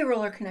definition of a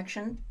roller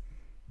connection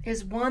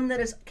is one that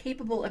is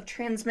capable of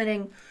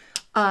transmitting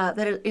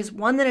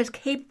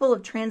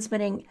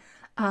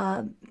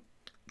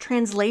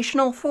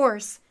translational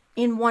force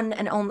in one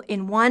and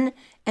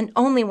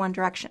only one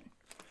direction.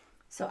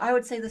 So I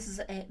would say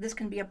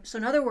so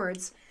in other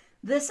words,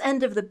 this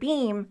end of the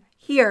beam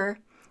here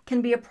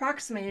can be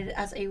approximated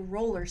as a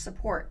roller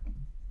support.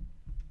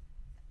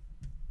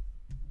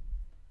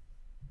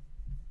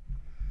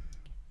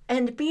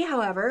 End B,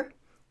 however,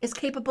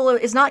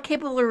 is not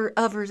capable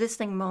of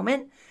resisting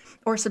moment,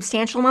 or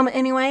substantial moment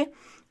anyway,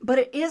 but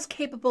it is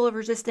capable of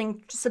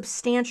resisting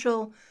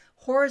substantial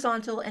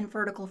horizontal and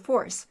vertical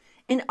force.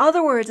 In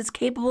other words, it's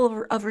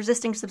capable of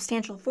resisting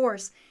substantial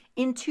force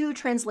in two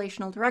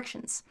translational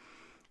directions.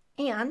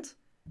 And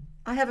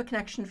I have a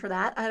connection for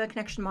that. I have a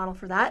connection model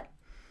for that.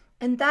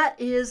 And that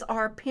is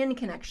our pin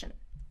connection.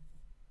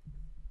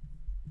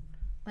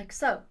 Like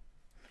so.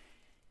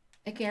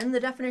 Again, the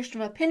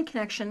definition of a pin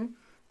connection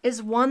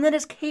is one that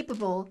is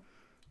capable,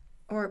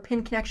 or a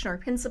pin connection or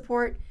pin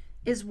support,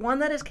 is one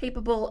that is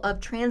capable of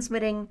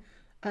transmitting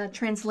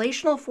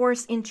translational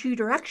force in two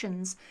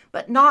directions,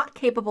 but not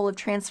capable of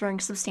transferring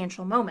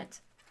substantial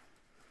moment.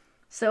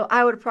 So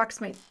I would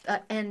approximate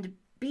end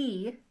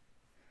B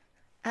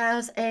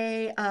as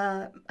a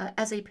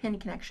pin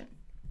connection,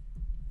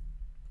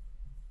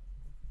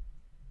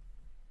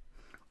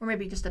 or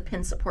maybe just a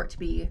pin support to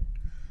be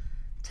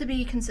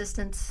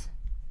consistent.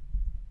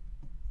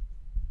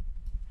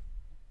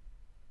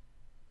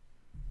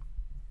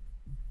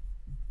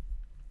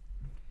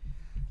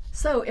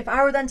 So if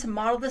I were then to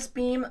model this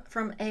beam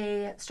from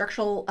a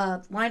structural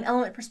line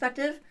element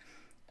perspective,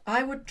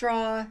 I would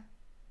draw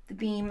the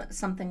beam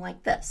something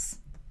like this.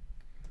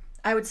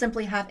 I would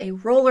simply have a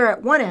roller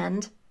at one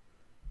end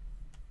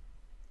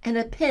and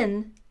a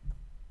pin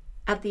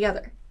at the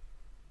other.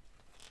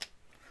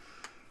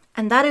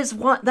 And these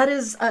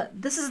are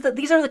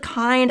the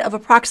kind of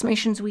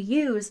approximations we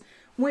use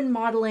when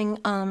modeling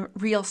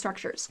real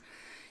structures.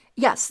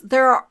 Yes,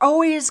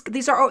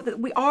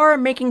 we are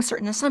making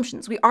certain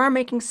assumptions. We are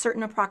making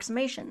certain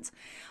approximations.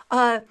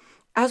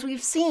 As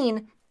we've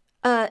seen,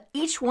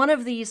 each one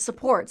of these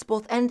supports,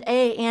 both end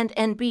A and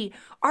end B,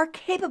 are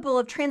capable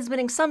of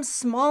transmitting some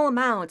small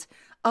amount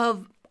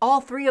of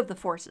all three of the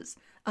forces.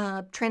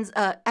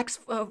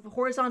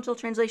 Horizontal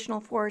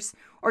translational force,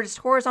 or just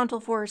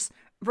horizontal force,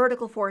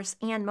 vertical force,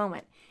 and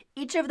moment.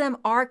 Each of them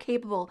are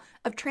capable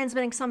of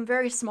transmitting some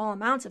very small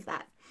amount of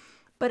that.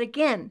 But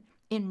again,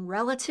 in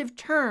relative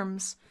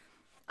terms,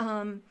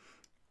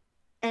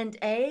 end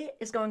A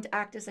is going to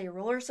act as a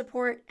roller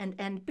support, and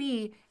end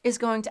B is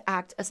going to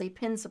act as a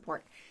pin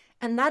support.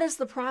 And that is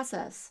the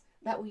process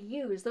that we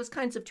use. Those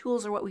kinds of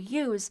tools are what we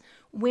use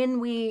when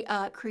we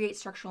create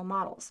structural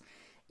models.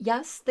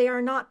 Yes, they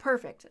are not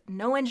perfect.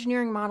 No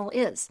engineering model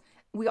is.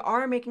 We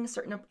are making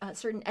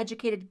certain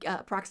educated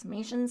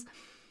approximations,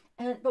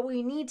 but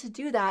we need to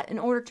do that in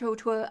order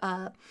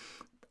to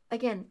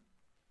again,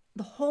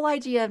 the whole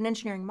idea of an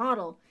engineering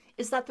model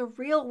is that the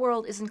real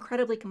world is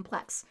incredibly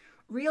complex.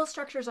 Real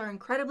structures are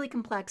incredibly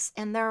complex,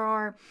 and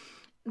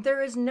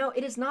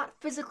it is not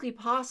physically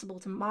possible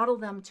to model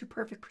them to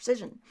perfect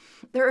precision.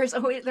 There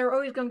are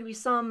always going to be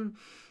some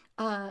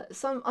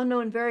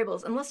unknown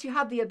variables, unless you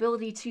have the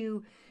ability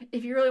to,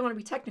 if you really want to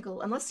be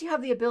technical, unless you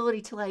have the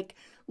ability to like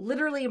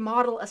literally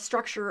model a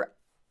structure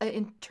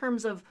in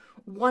terms of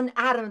one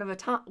atom at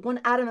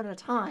a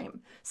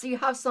time. So you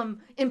have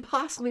some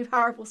impossibly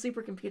powerful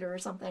supercomputer or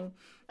something,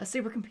 a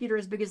supercomputer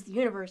as big as the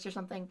universe or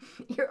something.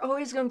 You're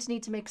always going to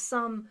need to make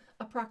some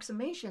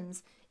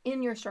approximations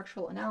in your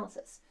structural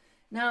analysis.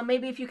 Now,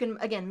 maybe if you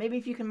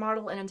can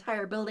model an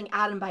entire building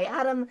atom by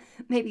atom,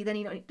 maybe then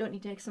you don't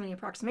need to make so many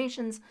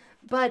approximations.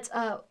 But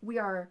we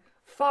are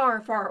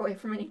far, far away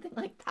from anything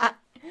like that.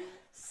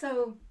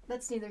 So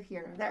that's neither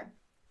here nor there.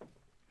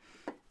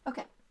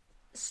 Okay.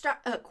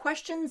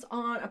 Questions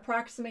on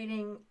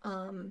approximating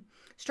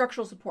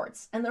structural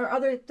supports, and there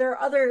are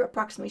other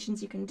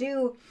approximations you can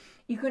do.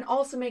 You can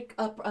also make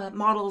up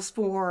models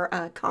for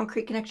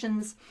concrete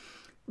connections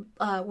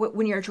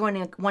when you're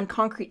joining one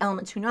concrete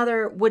element to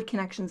another, wood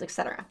connections,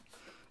 etc.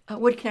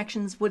 Wood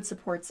connections, wood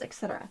supports,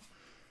 etc.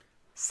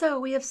 So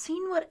we have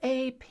seen what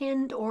a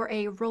pinned or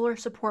a roller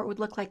support would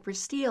look like for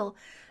steel.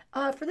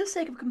 For the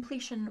sake of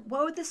completion,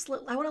 what would this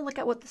look? I want to look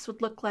at what this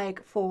would look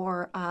like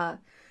for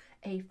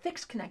a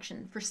fixed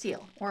connection for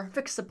steel, or a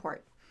fixed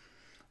support.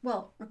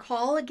 Well,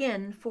 recall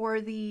again for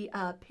the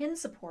pin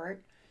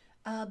support,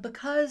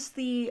 because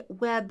the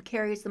web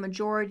carries the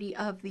majority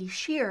of the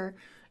shear,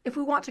 if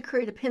we want to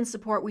create a pin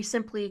support, we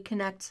simply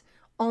connect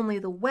only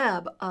the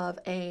web of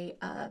a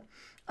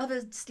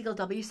steel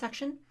W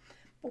section.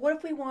 But what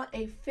if we want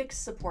a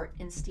fixed support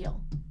in steel?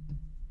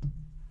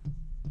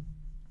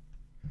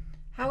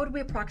 How would we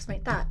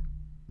approximate that?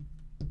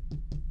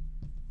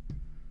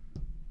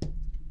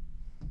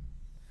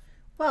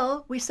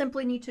 Well, we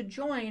simply need to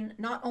join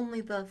not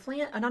only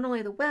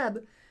the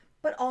web,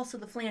 but also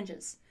the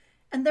flanges.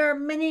 And there are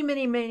many,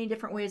 many, many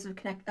different ways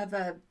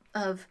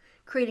of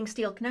creating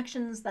steel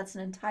connections. That's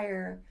an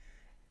entire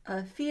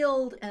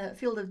field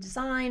of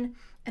design.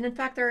 And in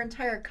fact, there are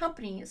entire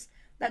companies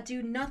that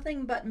do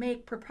nothing but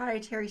make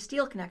proprietary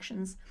steel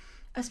connections,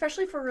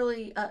 especially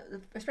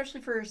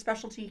for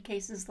specialty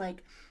cases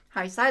like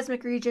high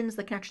seismic regions,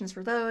 the connections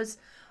for those.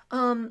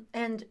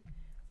 And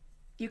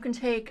you can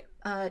take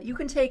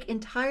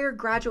entire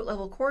graduate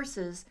level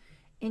courses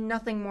in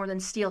nothing more than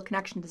steel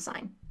connection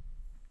design.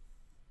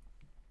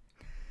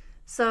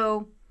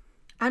 So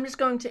I'm just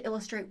going to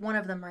illustrate one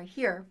of them right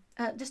here.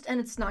 And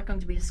it's not going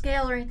to be to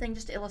scale or anything,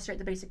 just to illustrate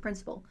the basic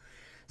principle.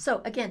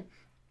 So again,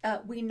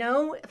 we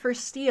know for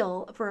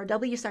steel, for our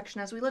W section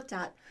as we looked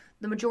at,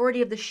 the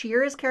majority of the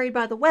shear is carried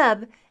by the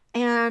web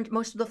and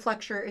most of the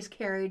flexure is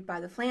carried by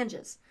the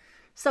flanges.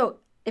 So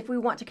if we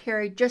want to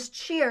carry just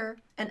shear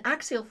and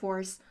axial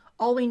force,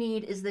 all we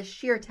need is this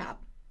shear tab.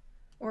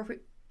 Or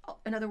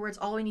in other words,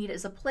 all we need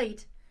is a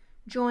plate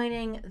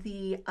joining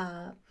the,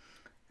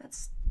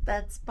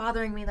 that's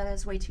bothering me, that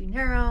is way too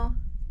narrow.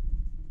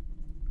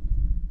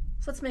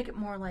 So let's make it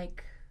more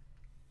like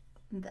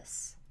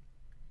this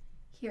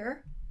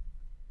here.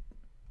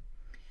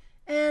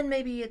 And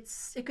maybe it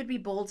could be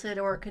bolted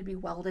or it could be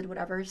welded,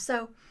 whatever.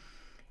 So,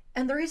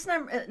 and the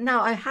reason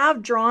I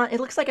have drawn, it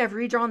looks like I've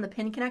redrawn the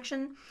pin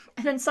connection,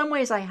 and in some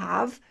ways I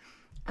have.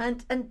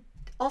 And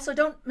also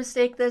don't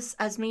mistake this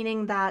as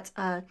meaning that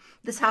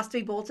this has to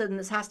be bolted and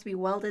this has to be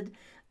welded.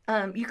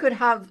 You could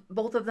have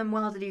both of them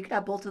welded, you could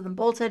have both of them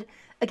bolted.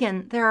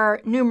 Again, there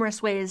are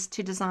numerous ways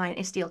to design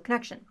a steel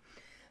connection.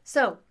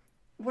 So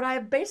what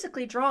I've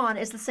basically drawn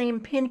is the same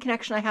pin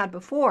connection I had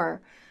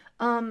before.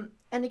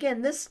 And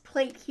again, this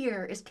plate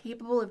here is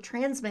capable of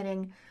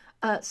transmitting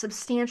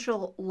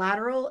substantial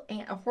lateral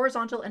and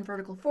horizontal and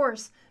vertical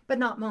force, but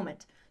not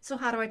moment. So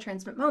how do I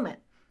transmit moment?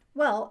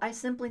 Well, I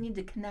simply need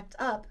to connect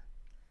up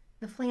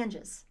the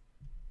flanges.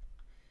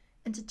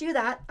 And to do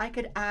that, I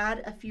could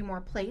add a few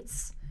more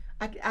plates.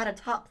 I could add a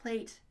top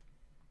plate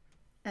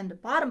and a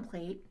bottom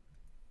plate,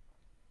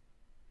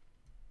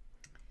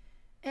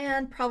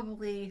 and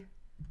probably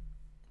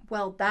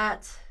weld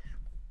that.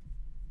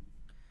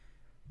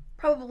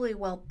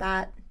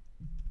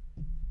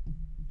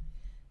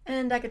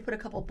 And I could put a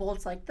couple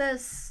bolts like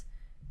this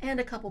and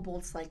a couple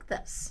bolts like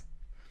this.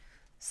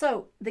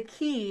 So the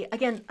key,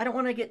 again, I don't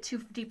want to get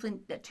too deep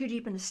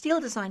into steel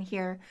design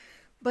here,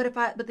 but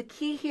the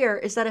key here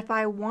is that if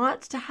I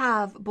want to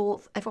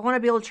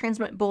be able to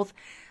transmit both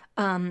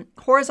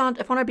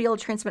horizontal, if I want to be able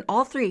to transmit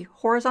all three,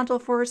 horizontal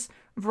force,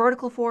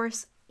 vertical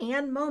force,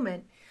 and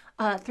moment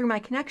through my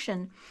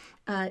connection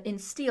in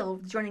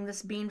steel, joining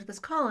this beam to this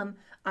column,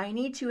 I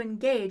need to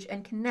engage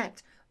and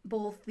connect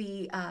both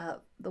the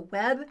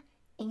web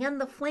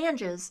and the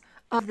flanges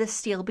of this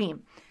steel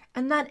beam.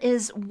 And that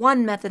is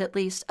one method, at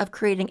least, of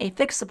creating a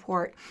fixed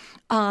support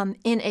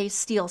in a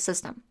steel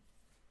system.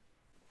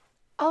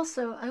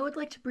 Also, I would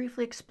like to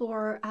briefly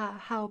explore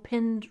how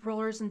pinned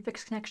rollers and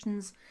fixed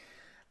connections,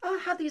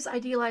 how these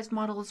idealized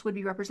models would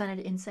be represented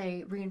in,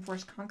 say,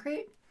 reinforced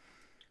concrete.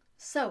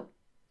 So,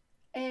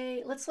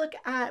 let's look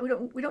at,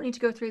 we don't need to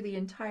go through the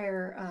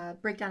entire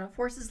breakdown of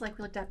forces like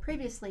we looked at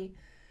previously,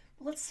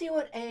 but let's see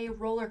what a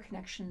roller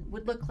connection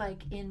would look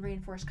like in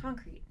reinforced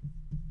concrete.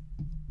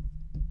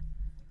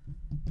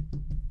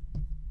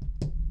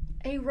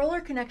 A roller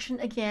connection,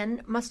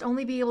 again, must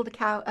only be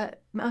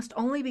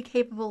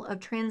capable of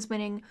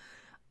transmitting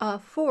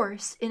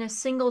force in a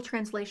single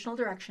translational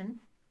direction.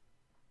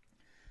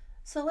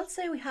 So let's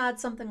say we had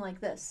something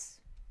like this,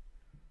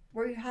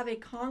 where you have a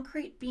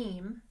concrete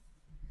beam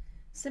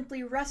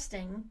simply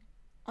resting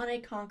on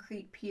a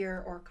concrete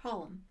pier or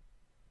column,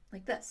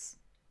 like this.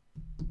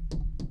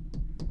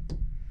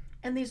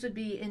 And these would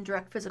be in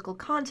direct physical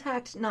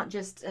contact, not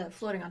just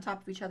floating on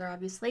top of each other,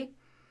 obviously.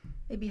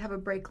 Maybe you have a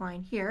break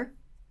line here.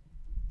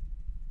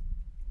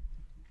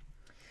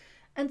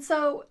 And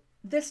so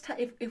this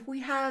if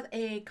we have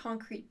a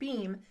concrete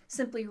beam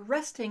simply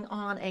resting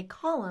on a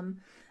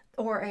column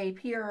or a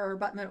pier or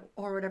abutment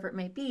or whatever it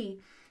may be,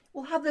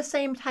 we'll have the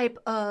same type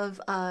of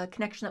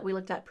connection that we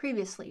looked at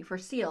previously for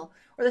steel,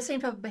 or the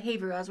same type of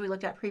behavior as we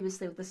looked at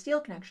previously with the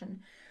steel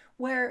connection,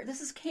 where this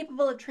is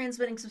capable of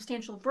transmitting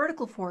substantial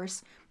vertical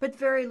force, but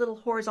very little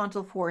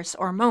horizontal force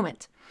or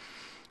moment.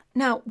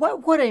 Now,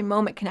 what would a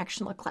moment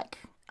connection look like?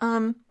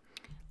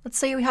 Let's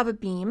say we have a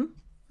beam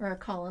or a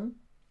column,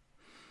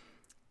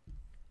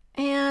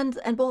 and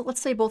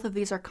let's say both of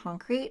these are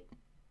concrete.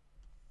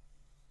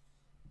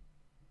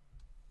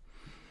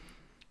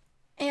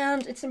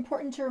 And it's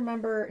important to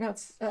remember, now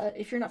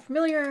if you're not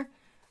familiar,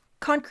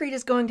 concrete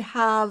is going to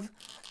have,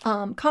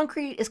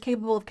 concrete is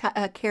capable of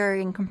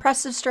carrying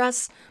compressive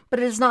stress, but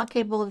it is not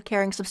capable of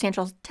carrying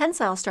substantial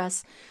tensile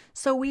stress.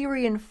 So we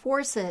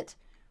reinforce it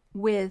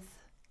with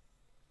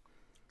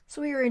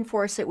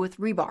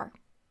rebar,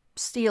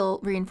 steel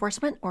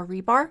reinforcement or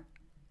rebar.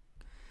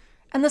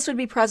 And this would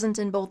be present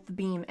in both the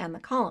beam and the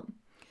column.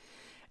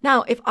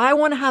 Now, if I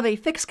want to have a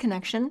fixed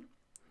connection,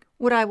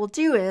 what I will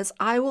do is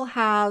I will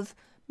have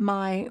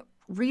my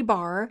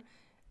rebar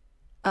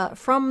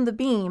from the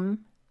beam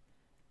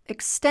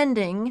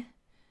extending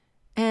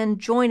and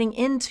joining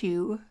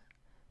into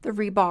the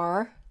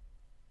rebar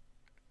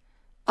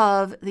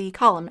of the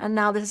column. And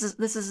now this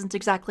isn't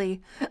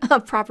exactly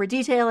proper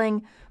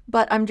detailing,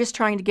 but I'm just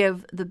trying to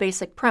give the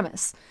basic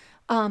premise.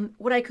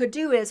 What I could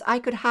do is I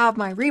could have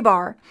my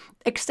rebar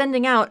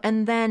extending out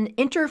and then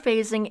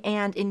interfacing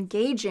and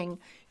engaging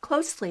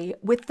closely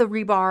with the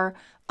rebar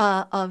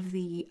of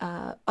the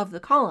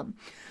column.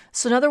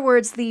 So in other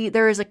words,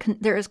 there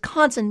is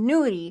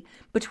continuity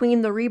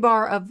between the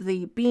rebar of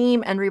the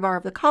beam and rebar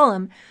of the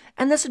column,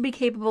 and this would be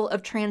capable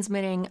of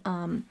transmitting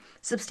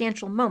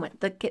substantial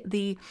moment.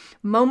 The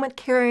moment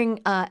carrying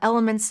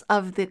elements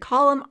of the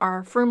column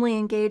are firmly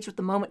engaged with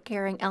the moment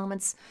carrying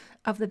elements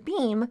of the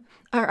beam,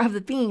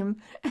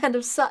 and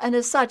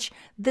as such,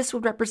 this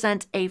would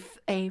represent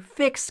a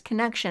fixed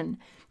connection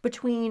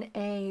between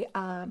a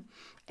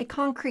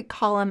concrete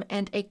column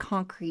and a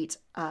concrete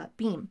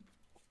beam.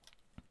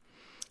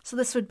 So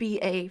this would be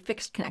a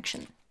fixed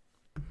connection,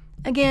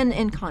 again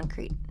in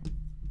concrete.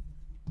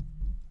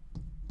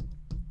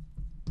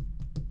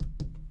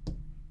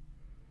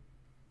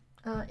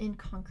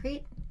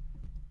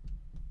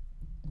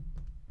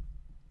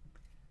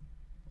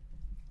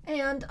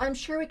 And I'm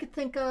sure we could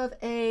think of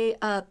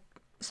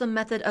some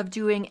method of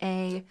doing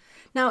a.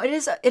 Now it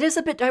is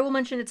a bit. I will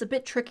mention it's a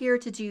bit trickier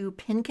to do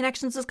pin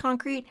connections as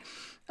concrete.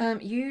 You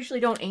usually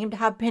don't aim to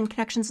have pin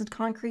connections in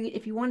concrete.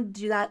 If you wanted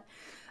to do that,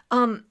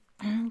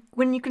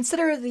 when you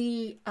consider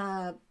the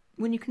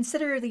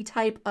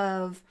type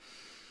of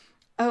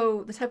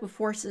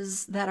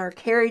forces that are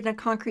carried in a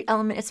concrete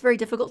element, it's very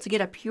difficult to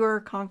get a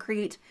pure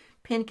concrete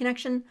pin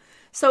connection.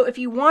 So if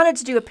you wanted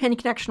to do a pin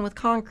connection with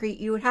concrete,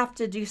 you would have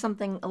to do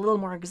something a little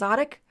more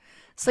exotic.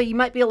 So you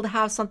might be able to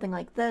have something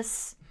like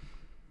this.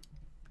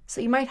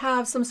 So you might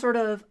have some sort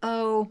of,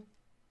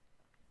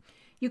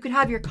 you could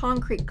have your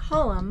concrete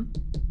column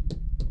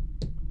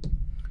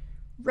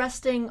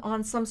resting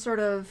on some sort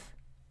of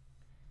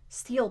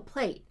steel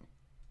plate.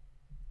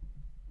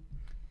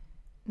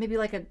 Maybe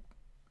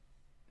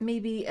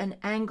an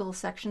angle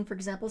section, for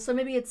example. So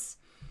maybe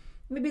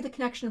the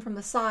connection from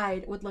the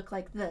side would look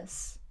like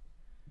this,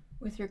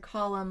 with your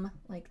column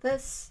like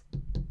this,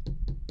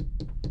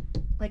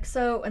 like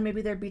so, and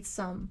maybe there'd be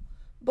some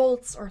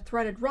bolts or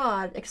threaded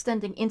rod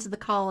extending into the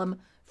column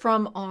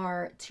from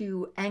our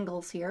two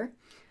angles here.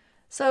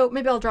 So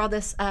maybe I'll draw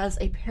this as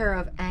a pair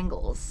of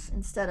angles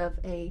instead of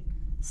a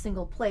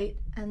single plate,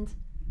 and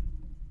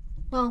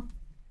well,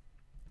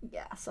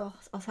 yeah, so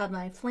I'll have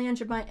my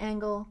flange of my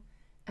angle,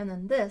 and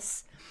then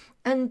this.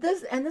 And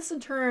this in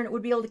turn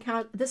would be able to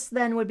count, this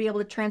then would be able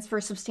to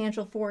transfer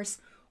substantial force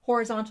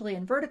horizontally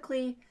and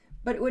vertically,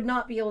 but it would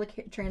not be able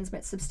to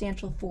transmit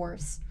substantial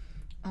force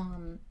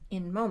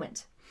in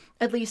moment,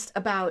 at least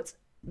about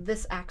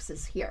this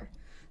axis here.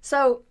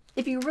 So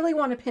if you really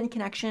want a pin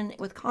connection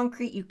with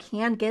concrete, you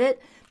can get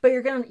it, but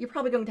you're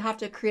probably going to have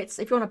to create,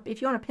 if you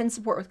want a pin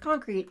support with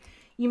concrete,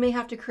 you may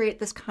have to create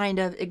this kind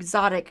of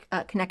exotic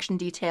connection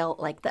detail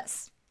like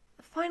this.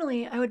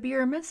 Finally, I would be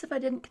remiss if I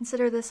didn't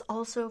consider this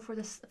also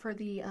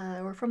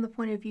or from the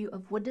point of view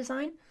of wood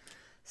design.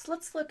 So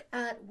let's look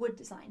at wood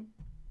design.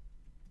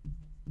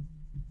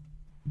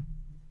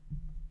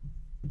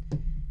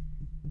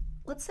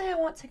 Let's say I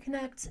want to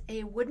connect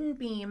a wooden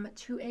beam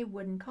to a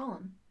wooden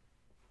column.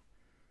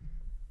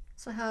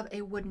 So I have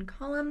a wooden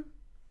column.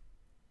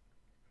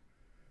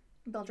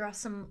 I'll draw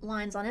some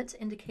lines on it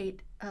to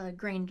indicate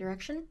grain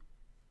direction.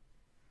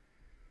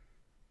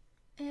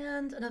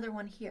 And another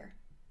one here.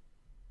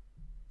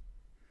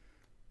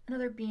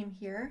 Another beam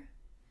here.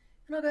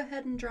 And I'll go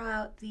ahead and draw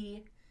out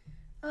the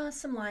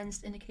some lines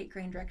to indicate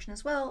grain direction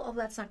as well,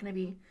 although that's not going to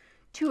be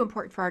too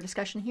important for our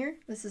discussion here.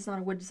 This is not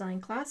a wood design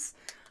class,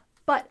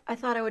 but I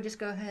thought I would just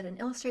go ahead and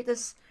illustrate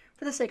this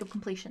for the sake of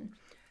completion.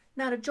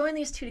 Now to join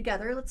these two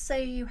together, let's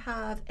say you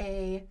have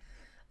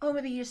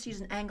maybe you just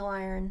use an angle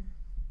iron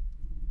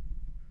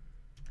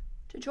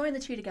to join the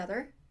two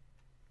together,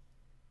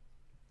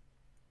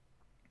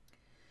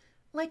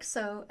 like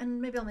so,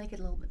 and maybe I'll make it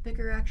a little bit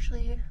bigger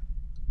actually.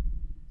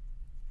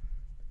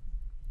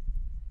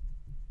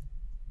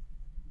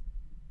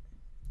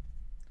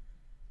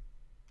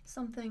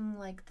 Something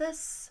like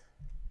this.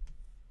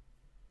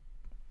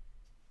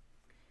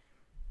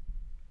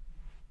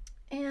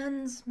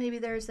 And maybe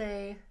there's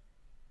a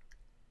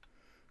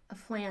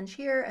flange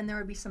here, and there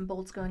would be some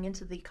bolts going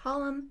into the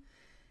column,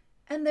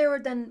 and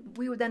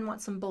we would then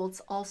want some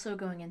bolts also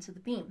going into the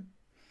beam.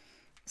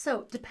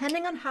 So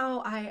depending on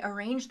how I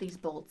arrange these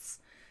bolts,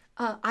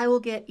 I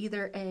will get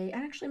either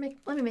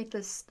let me make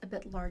this a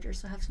bit larger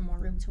so I have some more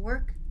room to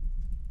work.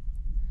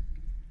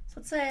 So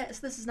let's say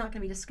this is not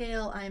going to be to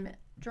scale. I'm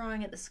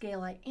drawing at the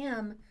scale I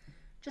am,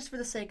 just for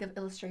the sake of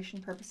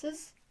illustration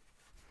purposes.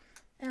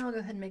 And I'll go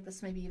ahead and make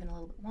this maybe even a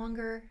little bit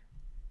longer,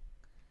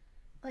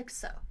 like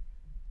so.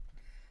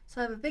 So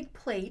I have a big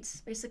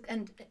plate,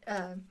 and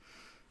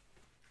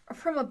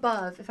from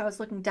above, if I was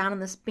looking down on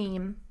this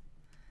beam,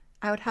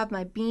 I would have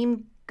my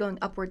beam going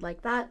upward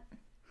like that,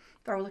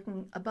 if I were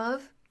looking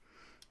above,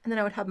 and then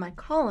I would have my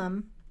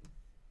column,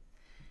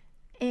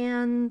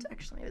 and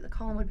actually maybe the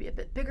column would be a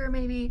bit bigger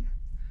maybe,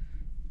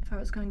 if I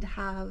was going to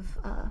have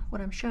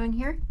what I'm showing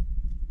here.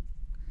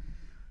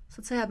 So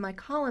let's say I have my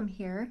column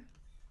here.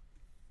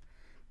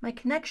 My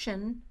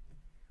connection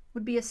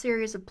would be a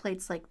series of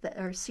plates like that,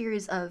 or a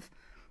series of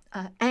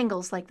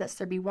angles like this.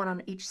 There'd be one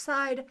on each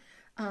side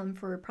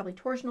for probably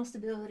torsional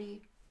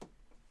stability,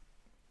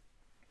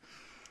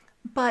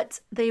 but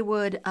they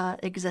would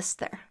exist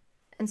there.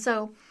 And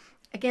so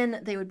again,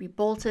 they would be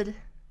bolted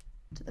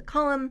to the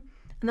column,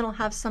 and then I'll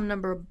have some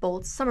number of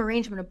bolts, some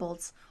arrangement of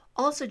bolts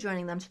also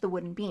joining them to the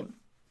wooden beam.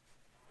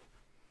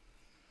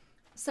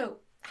 So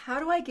how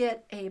do I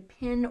get a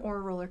pin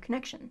or roller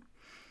connection?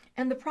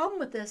 And the problem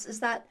with this is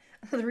that,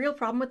 the real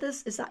problem with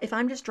this is that if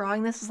I'm just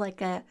drawing this as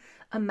like a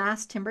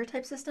mass timber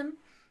type system,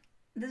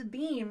 the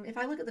beam, if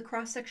I look at the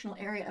cross-sectional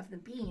area of the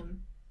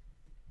beam,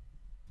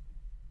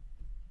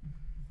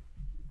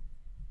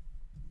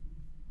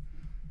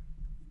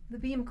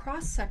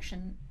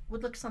 cross-section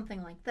would look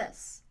something like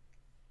this.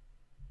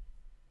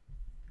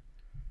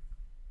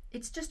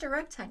 It's just a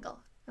rectangle.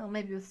 Well,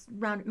 maybe with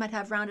might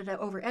have rounded out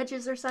over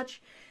edges or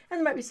such, and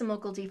there might be some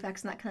local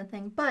defects and that kind of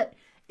thing, but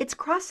its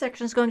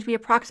cross-section is going to be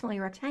approximately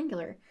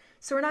rectangular.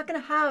 So we're not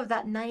going to have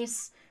that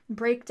nice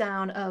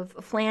breakdown of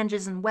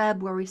flanges and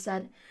web where we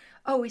said,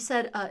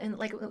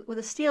 like with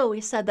a steel, we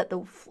said that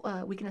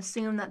we can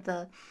assume that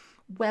the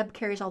web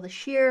carries all the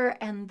shear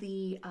and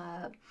the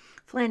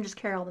flanges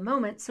carry all the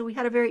moment. So we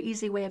had a very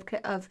easy way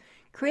of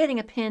creating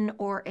a pin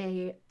or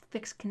a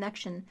fixed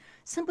connection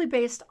simply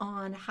based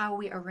on how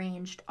we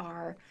arranged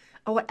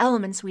what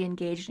elements we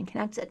engaged and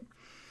connected.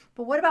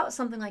 But what about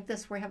something like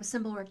this where we have a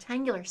simple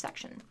rectangular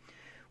section?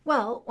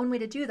 Well, one way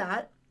to do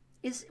that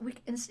is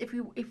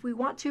if we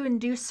want to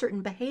induce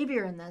certain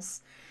behavior in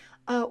this,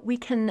 we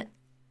can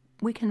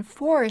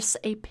force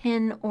a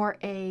pin or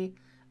a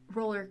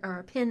roller, or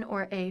a pin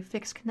or a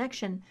fixed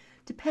connection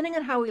depending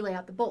on how we lay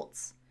out the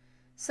bolts.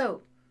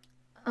 So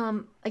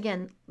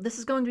again, this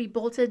is going to be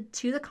bolted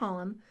to the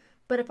column,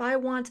 but if I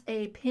want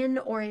a pin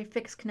or a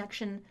fixed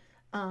connection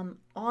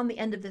on the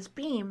end of this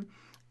beam,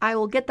 I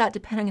will get that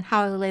depending on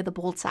how I lay the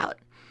bolts out.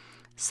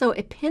 So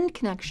a pin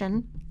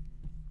connection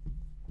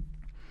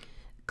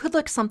could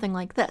look something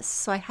like this.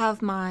 So I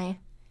have my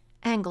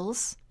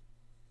angles.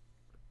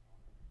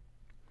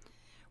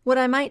 What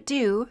I might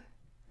do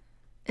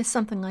is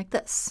something like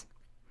this.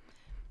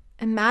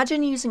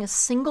 Imagine using a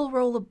single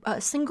row of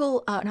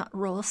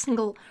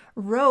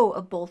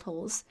bolt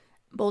holes,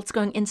 bolts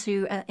going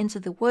into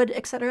the wood,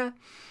 etc.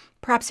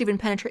 perhaps even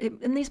penetrate,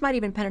 and these might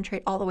even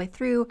penetrate all the way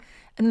through,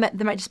 and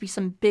there might just be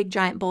some big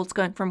giant bolts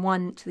going from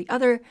one to the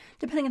other,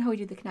 depending on how we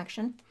do the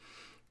connection.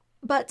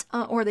 But,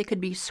 or they could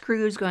be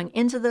screws going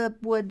into the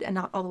wood and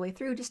not all the way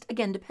through, just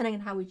again, depending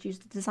on how we choose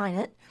to design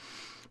it.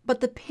 But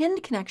the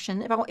pinned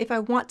connection, if I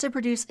want to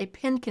produce a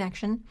pinned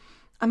connection,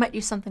 I might do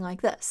something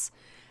like this.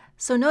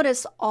 So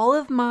notice all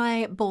of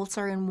my bolts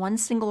are in one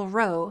single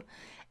row,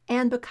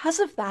 and because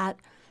of that,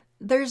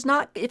 there's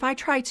not, if I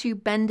try to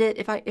bend it,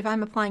 if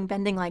I'm applying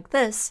bending like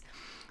this,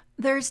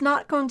 there's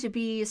not going to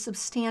be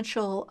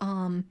substantial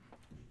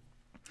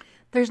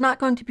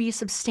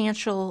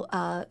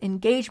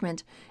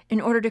engagement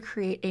in order to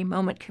create a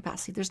moment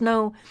capacity. There's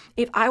no,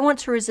 if I want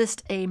to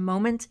resist a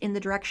moment in the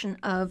direction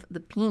of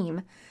the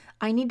beam,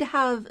 I need to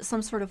have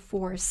some sort of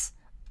force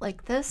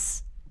like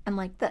this and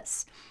like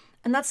this.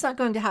 And that's not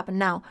going to happen.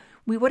 Now,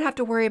 we would have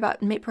to worry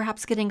about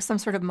perhaps getting some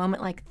sort of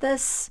moment like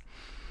this,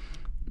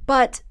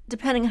 but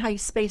depending on how you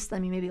space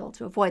them, you may be able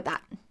to avoid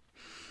that.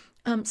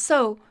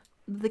 So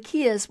the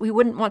key is we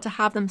wouldn't want to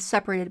have them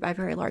separated by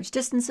very large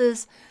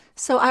distances.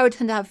 So I would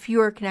tend to have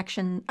fewer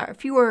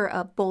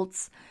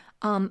bolts,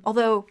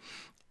 although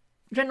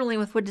generally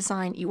with wood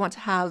design, you want to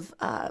have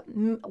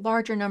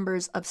larger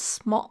numbers of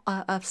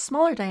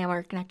smaller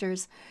diameter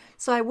connectors.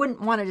 So I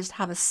wouldn't want to just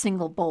have a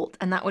single bolt,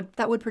 and that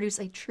would produce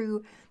a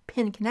true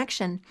pin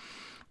connection.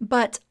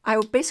 But I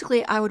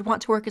would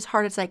want to work as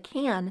hard as I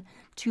can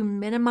to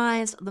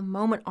minimize the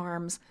moment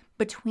arms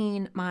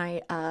between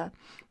my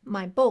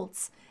my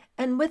bolts,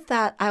 and with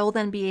that, I will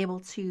then be able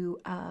to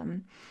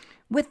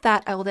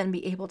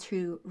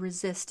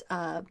resist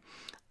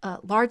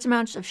large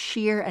amounts of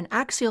shear and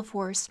axial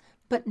force,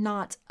 but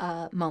not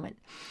moment.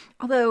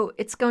 Although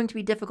it's going to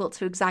be difficult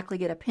to exactly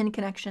get a pin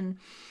connection,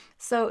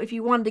 so if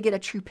you wanted to get a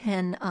true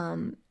pin,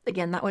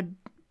 again, that would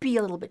be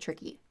a little bit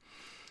tricky.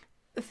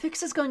 The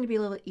fix is going to be a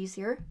little bit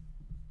easier.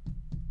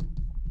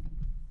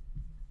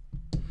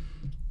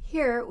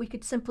 Here we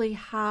could simply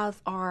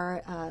have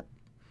our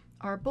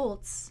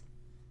bolts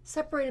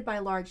separated by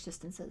large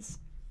distances,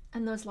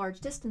 and those large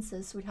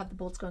distances, so we'd have the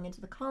bolts going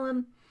into the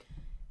column,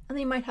 and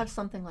they might have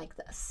something like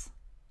this.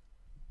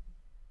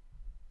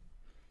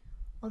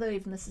 Although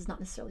even this is not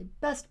necessarily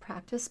best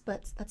practice,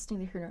 but that's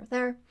neither here nor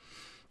there,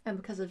 and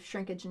because of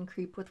shrinkage and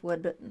creep with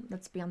wood, but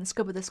that's beyond the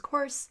scope of this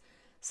course.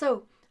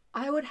 So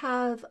I would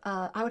have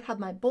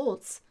my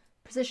bolts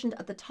positioned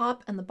at the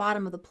top and the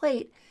bottom of the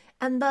plate,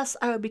 and thus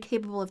I would be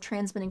capable of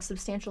transmitting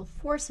substantial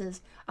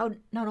forces. I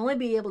would not only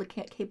be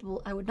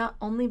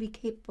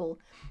capable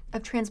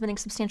of transmitting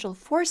substantial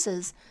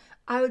forces,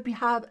 I would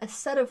have a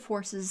set of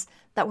forces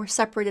that were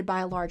separated by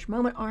a large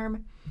moment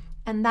arm,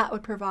 and that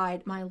would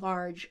provide my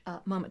large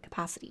moment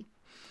capacity.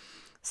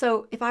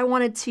 So if I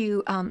wanted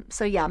to,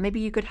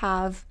 maybe you could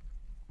have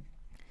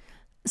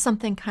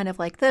something kind of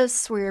like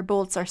this, where your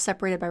bolts are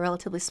separated by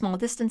relatively small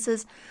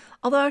distances.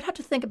 Although I would have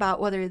to think about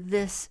whether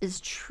this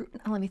is true.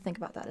 Let me think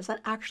about that. Is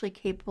that actually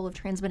capable of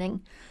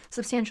transmitting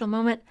substantial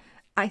moment?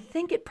 I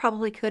think it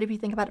probably could if you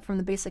think about it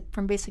from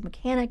basic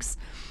mechanics,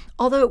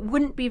 although it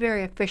wouldn't be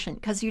very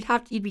efficient because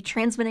you'd be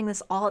transmitting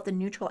this all at the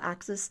neutral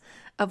axis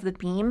of the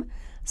beam.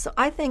 So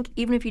I think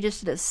even if you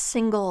just did a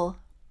single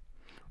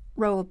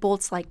row of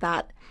bolts like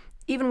that,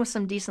 even with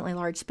some decently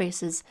large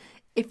spaces,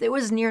 if it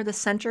was near the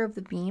center of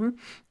the beam,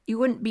 you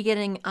wouldn't be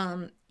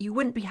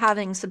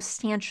having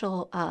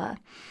substantial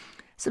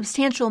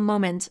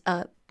moment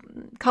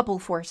couple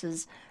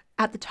forces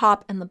at the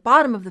top and the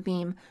bottom of the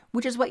beam,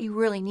 which is what you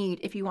really need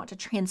if you want to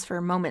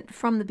transfer moment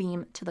from the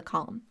beam to the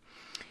column.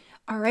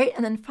 All right,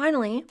 and then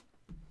finally,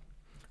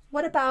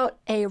 what about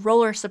a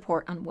roller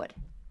support on wood?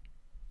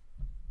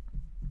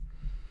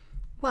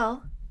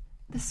 Well,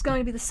 this is going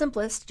to be the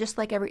simplest, just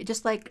like when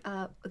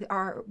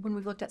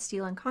we've looked at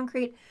steel and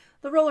concrete.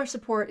 The roller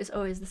support is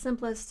always the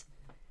simplest,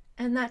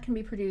 and that can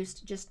be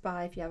produced just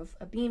by, if you have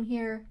a beam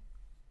here,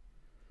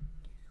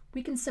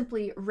 we can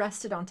simply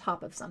rest it on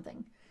top of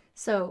something.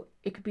 So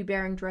it could be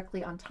bearing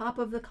directly on top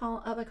of a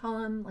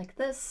column like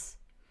this,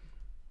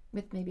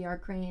 with maybe our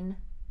crane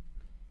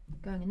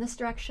going in this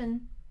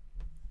direction.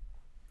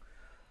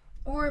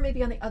 Or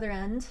maybe on the other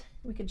end,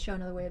 we could show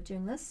another way of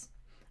doing this.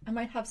 I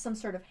might have some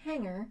sort of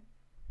hanger.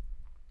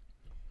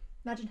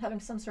 Imagine having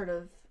some sort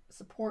of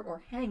support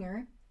or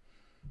hanger,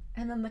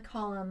 and then the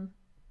column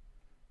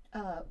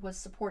was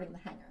supporting the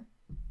hanger.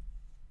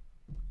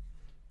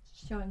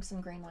 Showing some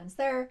grain lines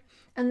there.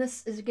 And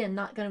this is, again,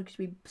 not going to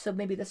be, so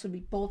maybe this would be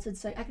bolted.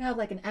 So I can have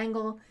like an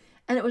angle,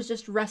 and it was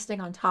just resting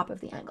on top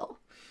of the angle.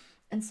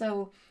 And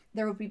so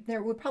there would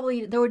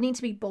need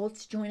to be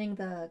bolts joining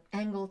the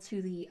angle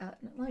to the,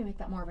 let me make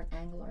that more of an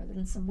angle rather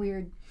than some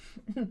weird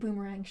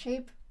boomerang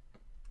shape.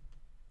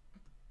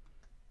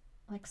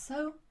 Like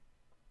so.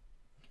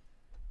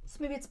 So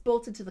maybe it's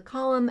bolted to the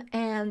column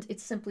and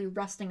it's simply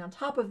resting on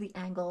top of the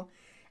angle,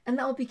 and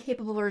that will be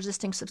capable of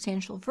resisting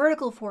substantial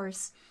vertical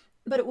force,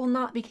 but it will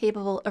not be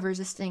capable of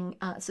resisting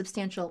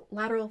substantial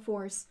lateral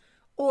force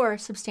or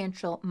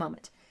substantial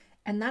moment.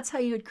 And that's how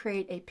you would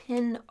create a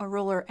pin, a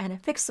roller, and a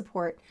fixed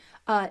support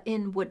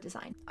in wood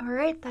design. All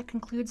right, that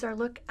concludes our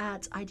look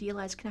at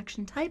idealized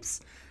connection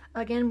types.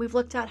 Again, we've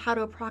looked at how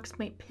to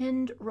approximate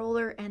pinned,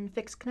 roller, and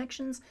fixed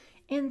connections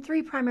in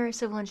 3 primary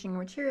civil engineering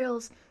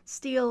materials: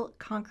 steel,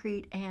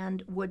 concrete,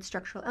 and wood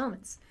structural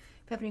elements.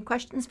 If you have any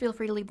questions, feel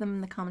free to leave them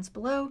in the comments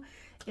below.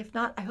 If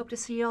not, I hope to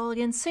see you all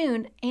again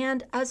soon,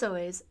 and as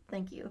always,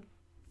 thank you.